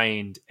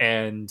behind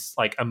and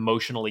like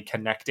emotionally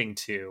connecting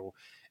to.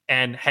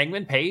 And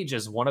Hangman Page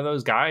is one of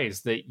those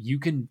guys that you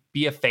can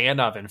be a fan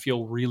of and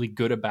feel really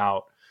good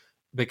about,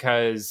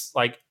 because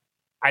like,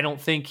 I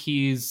don't think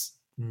he's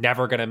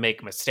never going to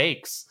make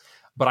mistakes,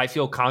 but I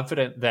feel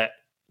confident that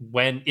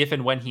if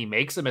and when he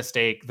makes a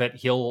mistake, that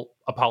he'll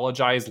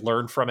apologize,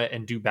 learn from it,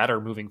 and do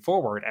better moving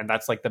forward. And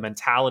that's like the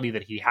mentality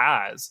that he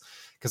has,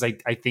 because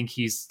I think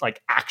he's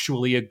like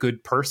actually a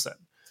good person.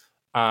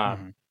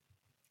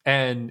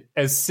 And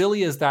as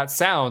silly as that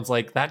sounds,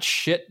 like that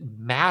shit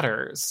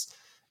matters.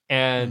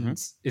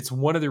 And it's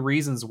one of the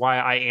reasons why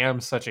I am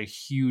such a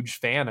huge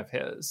fan of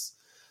his.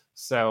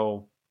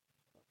 So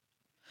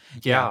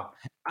yeah.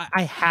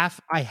 I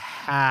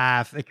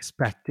have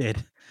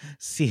expected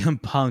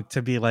CM Punk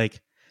to be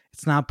like,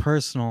 it's not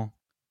personal.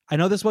 I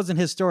know this wasn't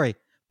his story,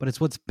 but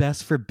it's what's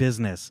best for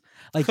business.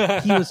 Like,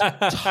 he was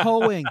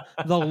towing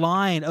the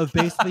line of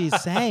basically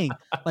saying,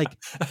 like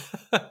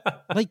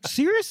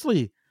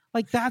seriously,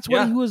 like that's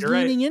what he was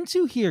leaning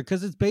into here.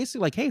 Cause it's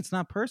basically like, hey, it's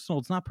not personal.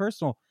 It's not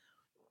personal.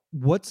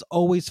 What's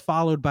always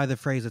followed by the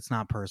phrase, it's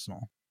not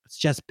personal. It's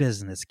just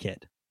business,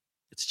 kid.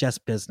 It's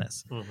just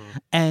business.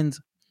 And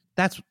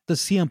that's the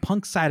CM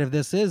Punk side of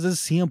this is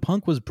CM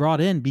Punk was brought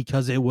in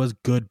because it was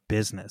good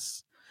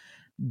business.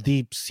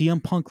 The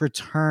CM Punk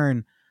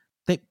return,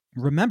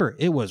 remember,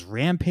 it was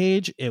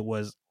Rampage, it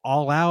was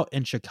All Out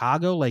in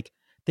Chicago. Like,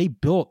 they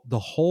built the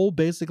whole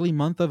basically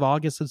month of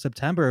August and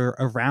September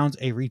around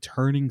a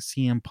returning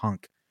CM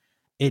Punk.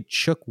 It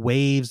shook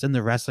waves in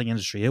the wrestling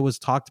industry. It was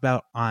talked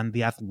about on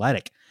The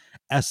Athletic,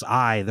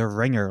 SI, The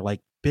Ringer,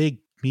 like big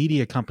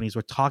media companies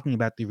were talking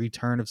about the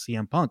return of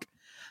CM Punk.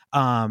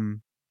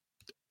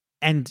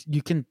 And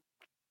you can,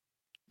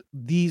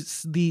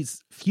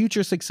 these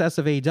future success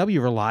of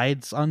AEW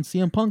relied on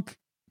CM Punk,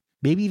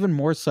 maybe even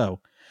more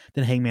so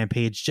than Hangman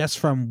Page, just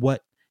from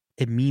what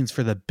it means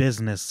for the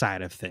business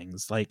side of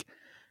things. Like,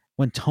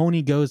 when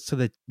Tony goes to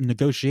the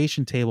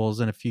negotiation tables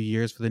in a few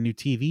years for the new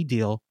TV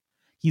deal,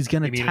 he's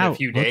going to tout. In a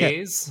few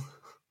days?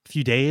 A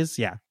few days,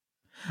 yeah.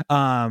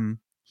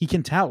 He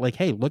can tout like,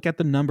 hey, look at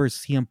the numbers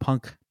CM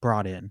Punk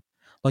brought in.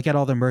 Look at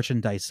all the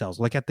merchandise sales.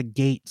 Look at the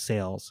gate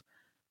sales.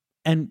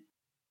 And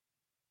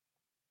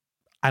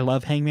I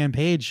love Hangman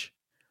Page,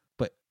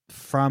 but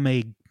from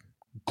a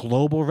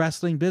global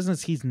wrestling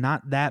business, he's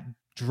not that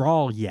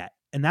draw yet.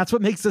 And that's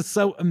what makes this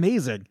so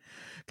amazing,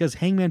 because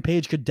Hangman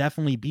Page could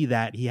definitely be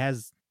that. He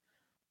has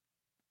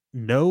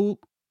no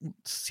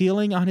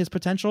ceiling on his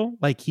potential.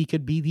 Like, he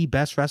could be the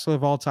best wrestler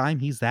of all time.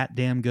 He's that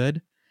damn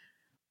good.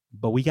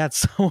 But we got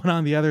someone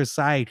on the other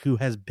side who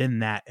has been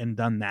that and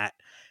done that.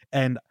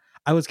 And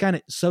I was kind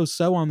of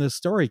so on this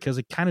story because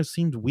it kind of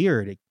seemed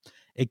weird.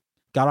 It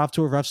got off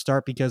to a rough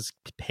start because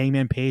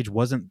Hangman Page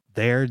wasn't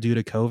there due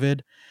to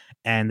COVID,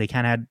 and they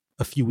kind of had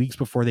a few weeks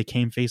before they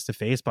came face to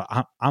face. But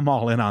I'm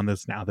all in on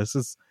this now. This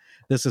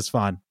is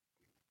fun.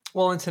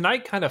 Well, and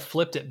tonight kind of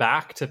flipped it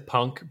back to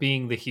Punk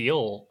being the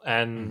heel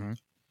and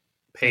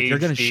Page. Like, you're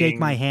going to shake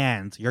my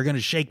hand. You're going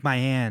to shake my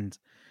hand.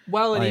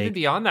 Well, and even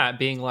beyond that,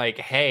 being like,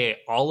 hey,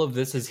 all of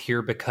this is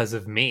here because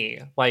of me.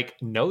 Like,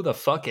 no, the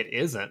fuck it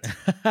isn't.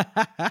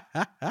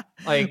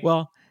 Like,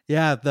 well,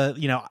 yeah,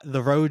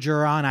 the road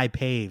you're on, I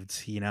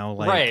paved,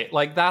 like, right.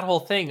 Like that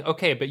whole thing.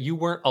 Okay, but you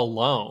weren't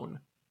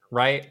alone,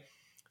 right?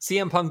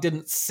 CM Punk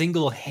didn't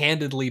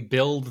single-handedly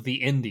build the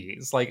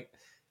indies. Like,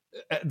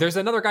 there's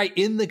another guy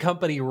in the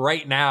company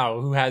right now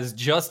who has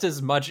just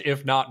as much,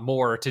 if not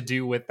more, to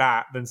do with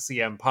that than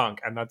CM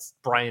Punk, and that's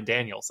Bryan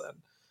Danielson.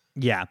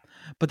 Yeah,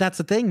 but that's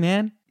the thing,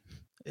 man.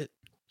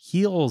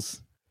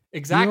 Heels.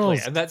 Exactly.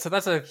 Heels. And that's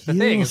the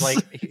thing is,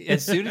 like,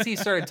 as soon as he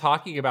started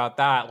talking about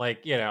that,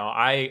 like, you know,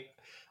 I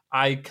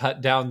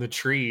cut down the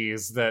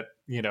trees that,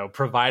 you know,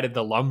 provided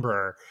the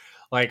lumber.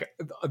 Like,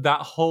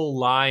 that whole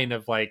line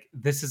of, like,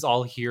 this is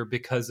all here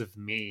because of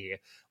me.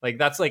 Like,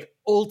 that's like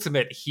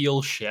ultimate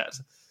heel shit.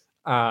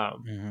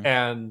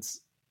 And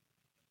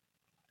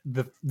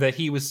that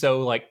he was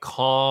so, like,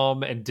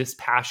 calm and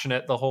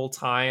dispassionate the whole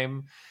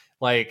time.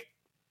 Like,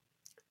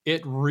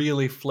 it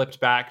really flipped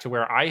back to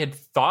where I had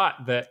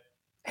thought that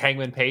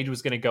Hangman Page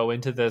was going to go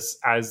into this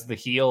as the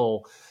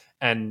heel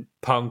and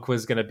Punk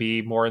was going to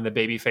be more in the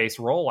babyface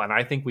role. And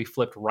I think we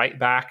flipped right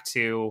back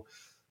to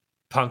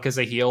Punk as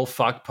a heel,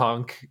 fuck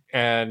Punk,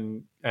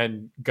 and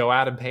go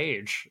Adam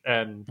Page.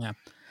 And,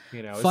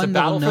 you know, it's a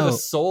battle for the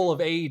soul of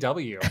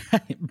AEW.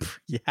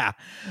 Yeah.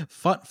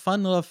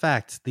 Fun little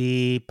fact.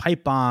 The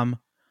pipe bomb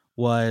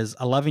was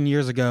 11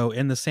 years ago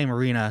in the same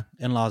arena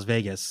in Las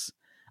Vegas.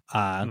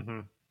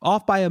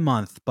 Off by a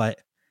month,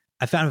 but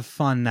I found it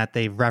fun that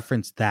they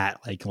referenced that.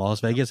 Like, Las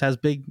Vegas has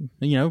big,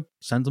 you know,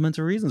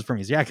 sentimental reasons for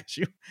me. So, yeah, because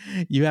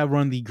you have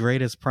one of the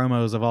greatest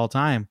promos of all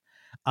time.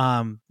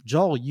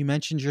 Joel, you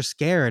mentioned you're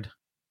scared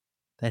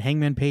that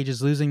Hangman Page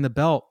is losing the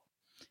belt,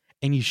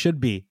 and you should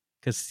be,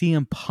 because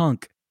CM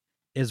Punk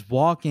is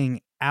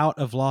walking out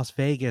of Las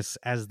Vegas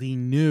as the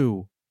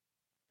new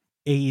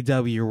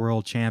AEW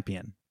World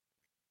Champion.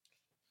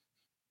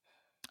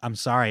 I'm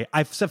sorry.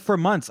 I've said for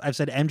months, I've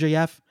said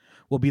MJF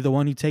will be the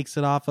one who takes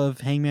it off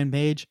of Hangman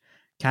Page.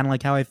 Kind of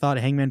like how I thought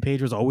Hangman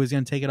Page was always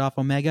going to take it off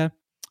Omega.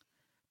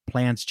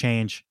 Plans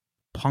change.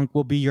 Punk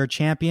will be your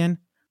champion,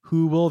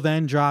 who will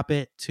then drop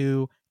it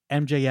to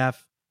MJF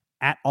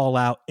at All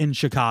Out in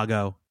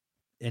Chicago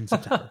in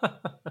September.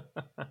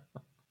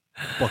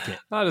 Book it.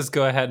 I'll just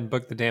go ahead and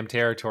book the damn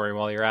territory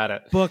while you're at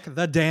it. Book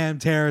the damn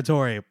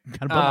territory.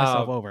 Kind of put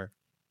myself over.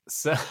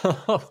 So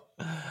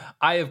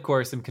I, of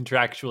course, am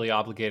contractually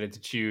obligated to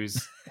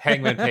choose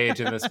Hangman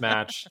Page in this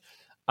match.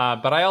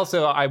 But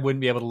I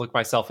wouldn't be able to look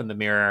myself in the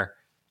mirror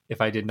if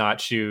I did not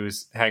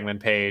choose Hangman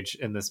Page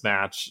in this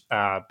match,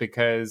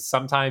 because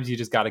sometimes you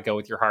just got to go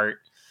with your heart,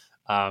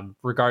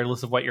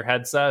 regardless of what your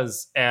head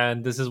says.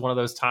 And this is one of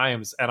those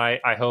times. And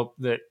I hope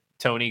that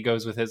Tony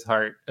goes with his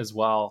heart as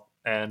well.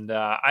 And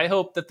I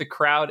hope that the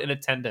crowd in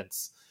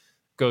attendance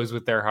goes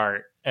with their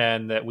heart,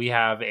 and that we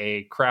have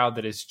a crowd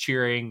that is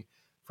cheering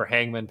for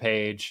Hangman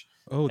Page.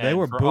 Oh, they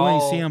were booing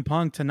CM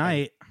Punk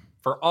tonight.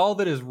 For all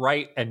that is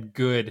right and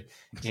good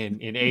in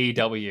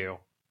AEW.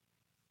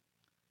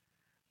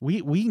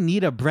 We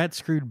need a Brett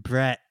Screwed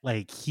Brett,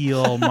 like,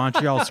 heel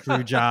Montreal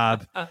screw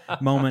job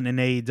moment in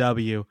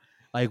AEW.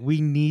 Like,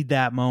 we need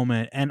that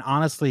moment. And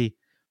honestly,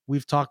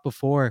 we've talked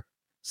before,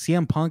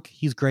 CM Punk,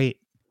 he's great.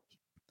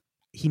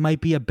 He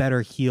might be a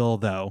better heel,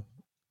 though,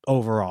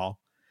 overall.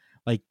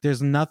 Like,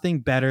 there's nothing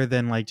better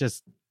than, like,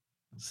 just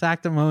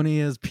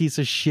sanctimonious piece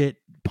of shit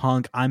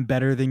Punk. I'm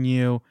better than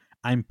you.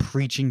 I'm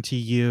preaching to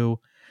you.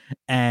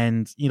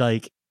 And, you know,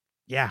 like,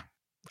 yeah,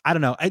 I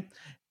don't know.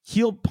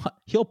 Heel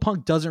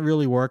Punk doesn't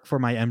really work for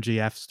my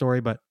MJF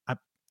story, but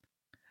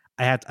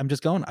I'm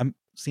just going. I'm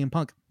CM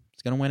Punk.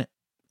 He's gonna win it,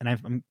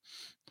 and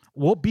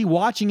we'll be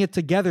watching it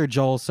together,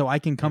 Joel, so I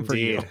can comfort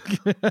you.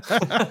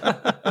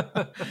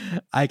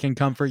 I can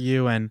comfort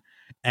you and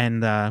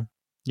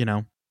you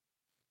know,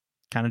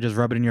 kind of just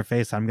rub it in your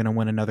face. I'm gonna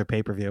win another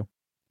pay-per-view.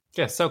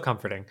 Yeah, so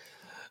comforting.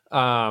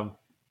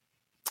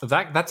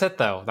 That's it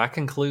though. That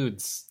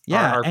concludes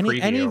our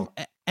preview.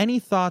 Any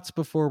thoughts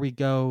before we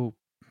go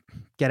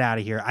get out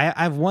of here?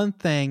 I have one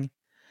thing,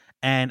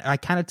 and I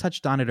kind of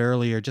touched on it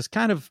earlier, just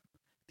kind of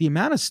the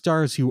amount of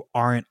stars who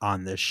aren't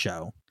on this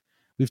show.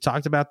 We've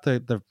talked about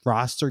the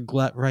roster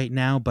glut right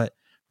now, but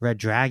Red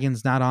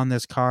Dragon's not on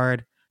this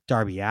card.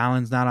 Darby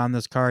Allin's not on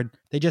this card.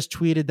 They just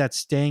tweeted that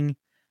Sting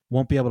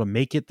won't be able to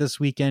make it this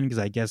weekend because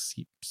I guess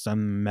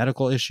some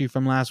medical issue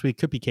from last week.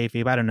 Could be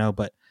kayfabe, I don't know,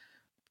 but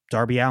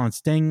Darby Allin,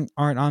 Sting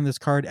aren't on this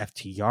card.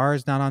 FTR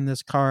is not on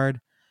this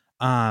card.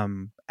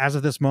 As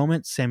of this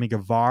moment, Sammy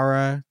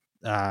Guevara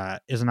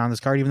isn't on this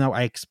card, even though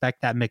I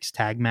expect that mixed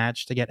tag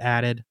match to get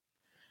added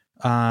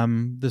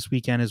this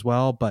weekend as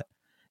well. But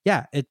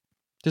yeah,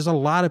 there's a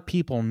lot of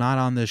people not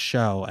on this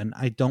show, and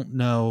I don't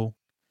know,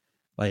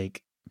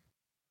 like,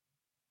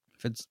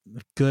 if it's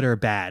good or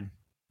bad.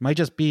 Might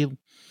just be,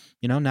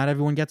 you know, not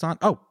everyone gets on.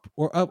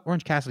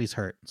 Orange Cassidy's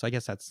hurt, so I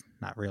guess that's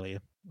not really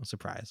a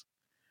surprise.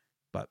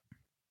 But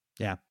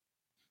yeah,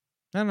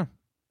 I don't know.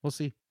 We'll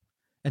see.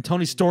 And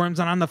Tony Storm's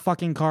not on the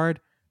fucking card.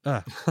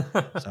 So,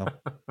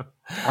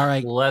 all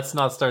right. Let's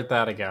not start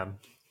that again.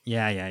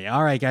 Yeah.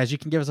 All right, guys. You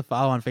can give us a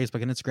follow on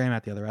Facebook and Instagram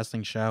at The Other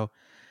Wrestling Show.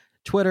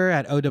 Twitter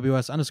at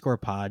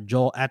OWS_pod.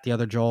 Joel at The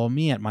Other Joel.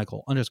 Me at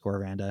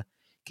Michael_Randa. You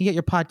can get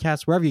your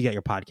podcasts wherever you get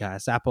your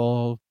podcasts.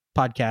 Apple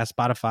Podcasts,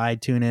 Spotify,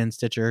 TuneIn,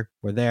 Stitcher.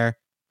 We're there.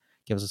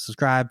 Give us a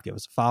subscribe. Give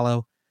us a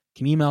follow. You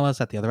can email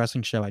us at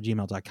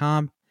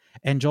theotherwrestlingshow@gmail.com.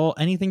 And Joel,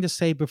 anything to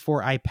say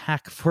before I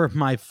pack for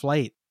my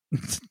flight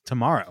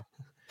tomorrow?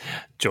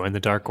 Join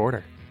the Dark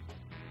Order.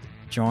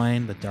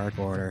 Join the Dark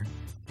Order.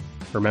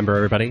 Remember,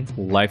 everybody,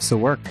 life's a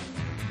work.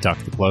 Duck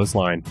the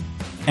clothesline.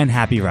 and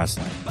happy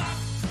wrestling.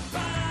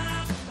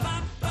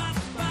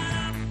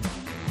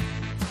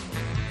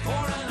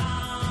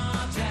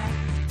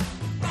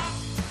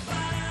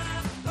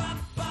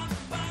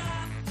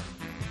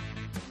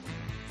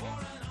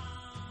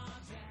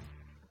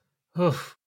 Oof.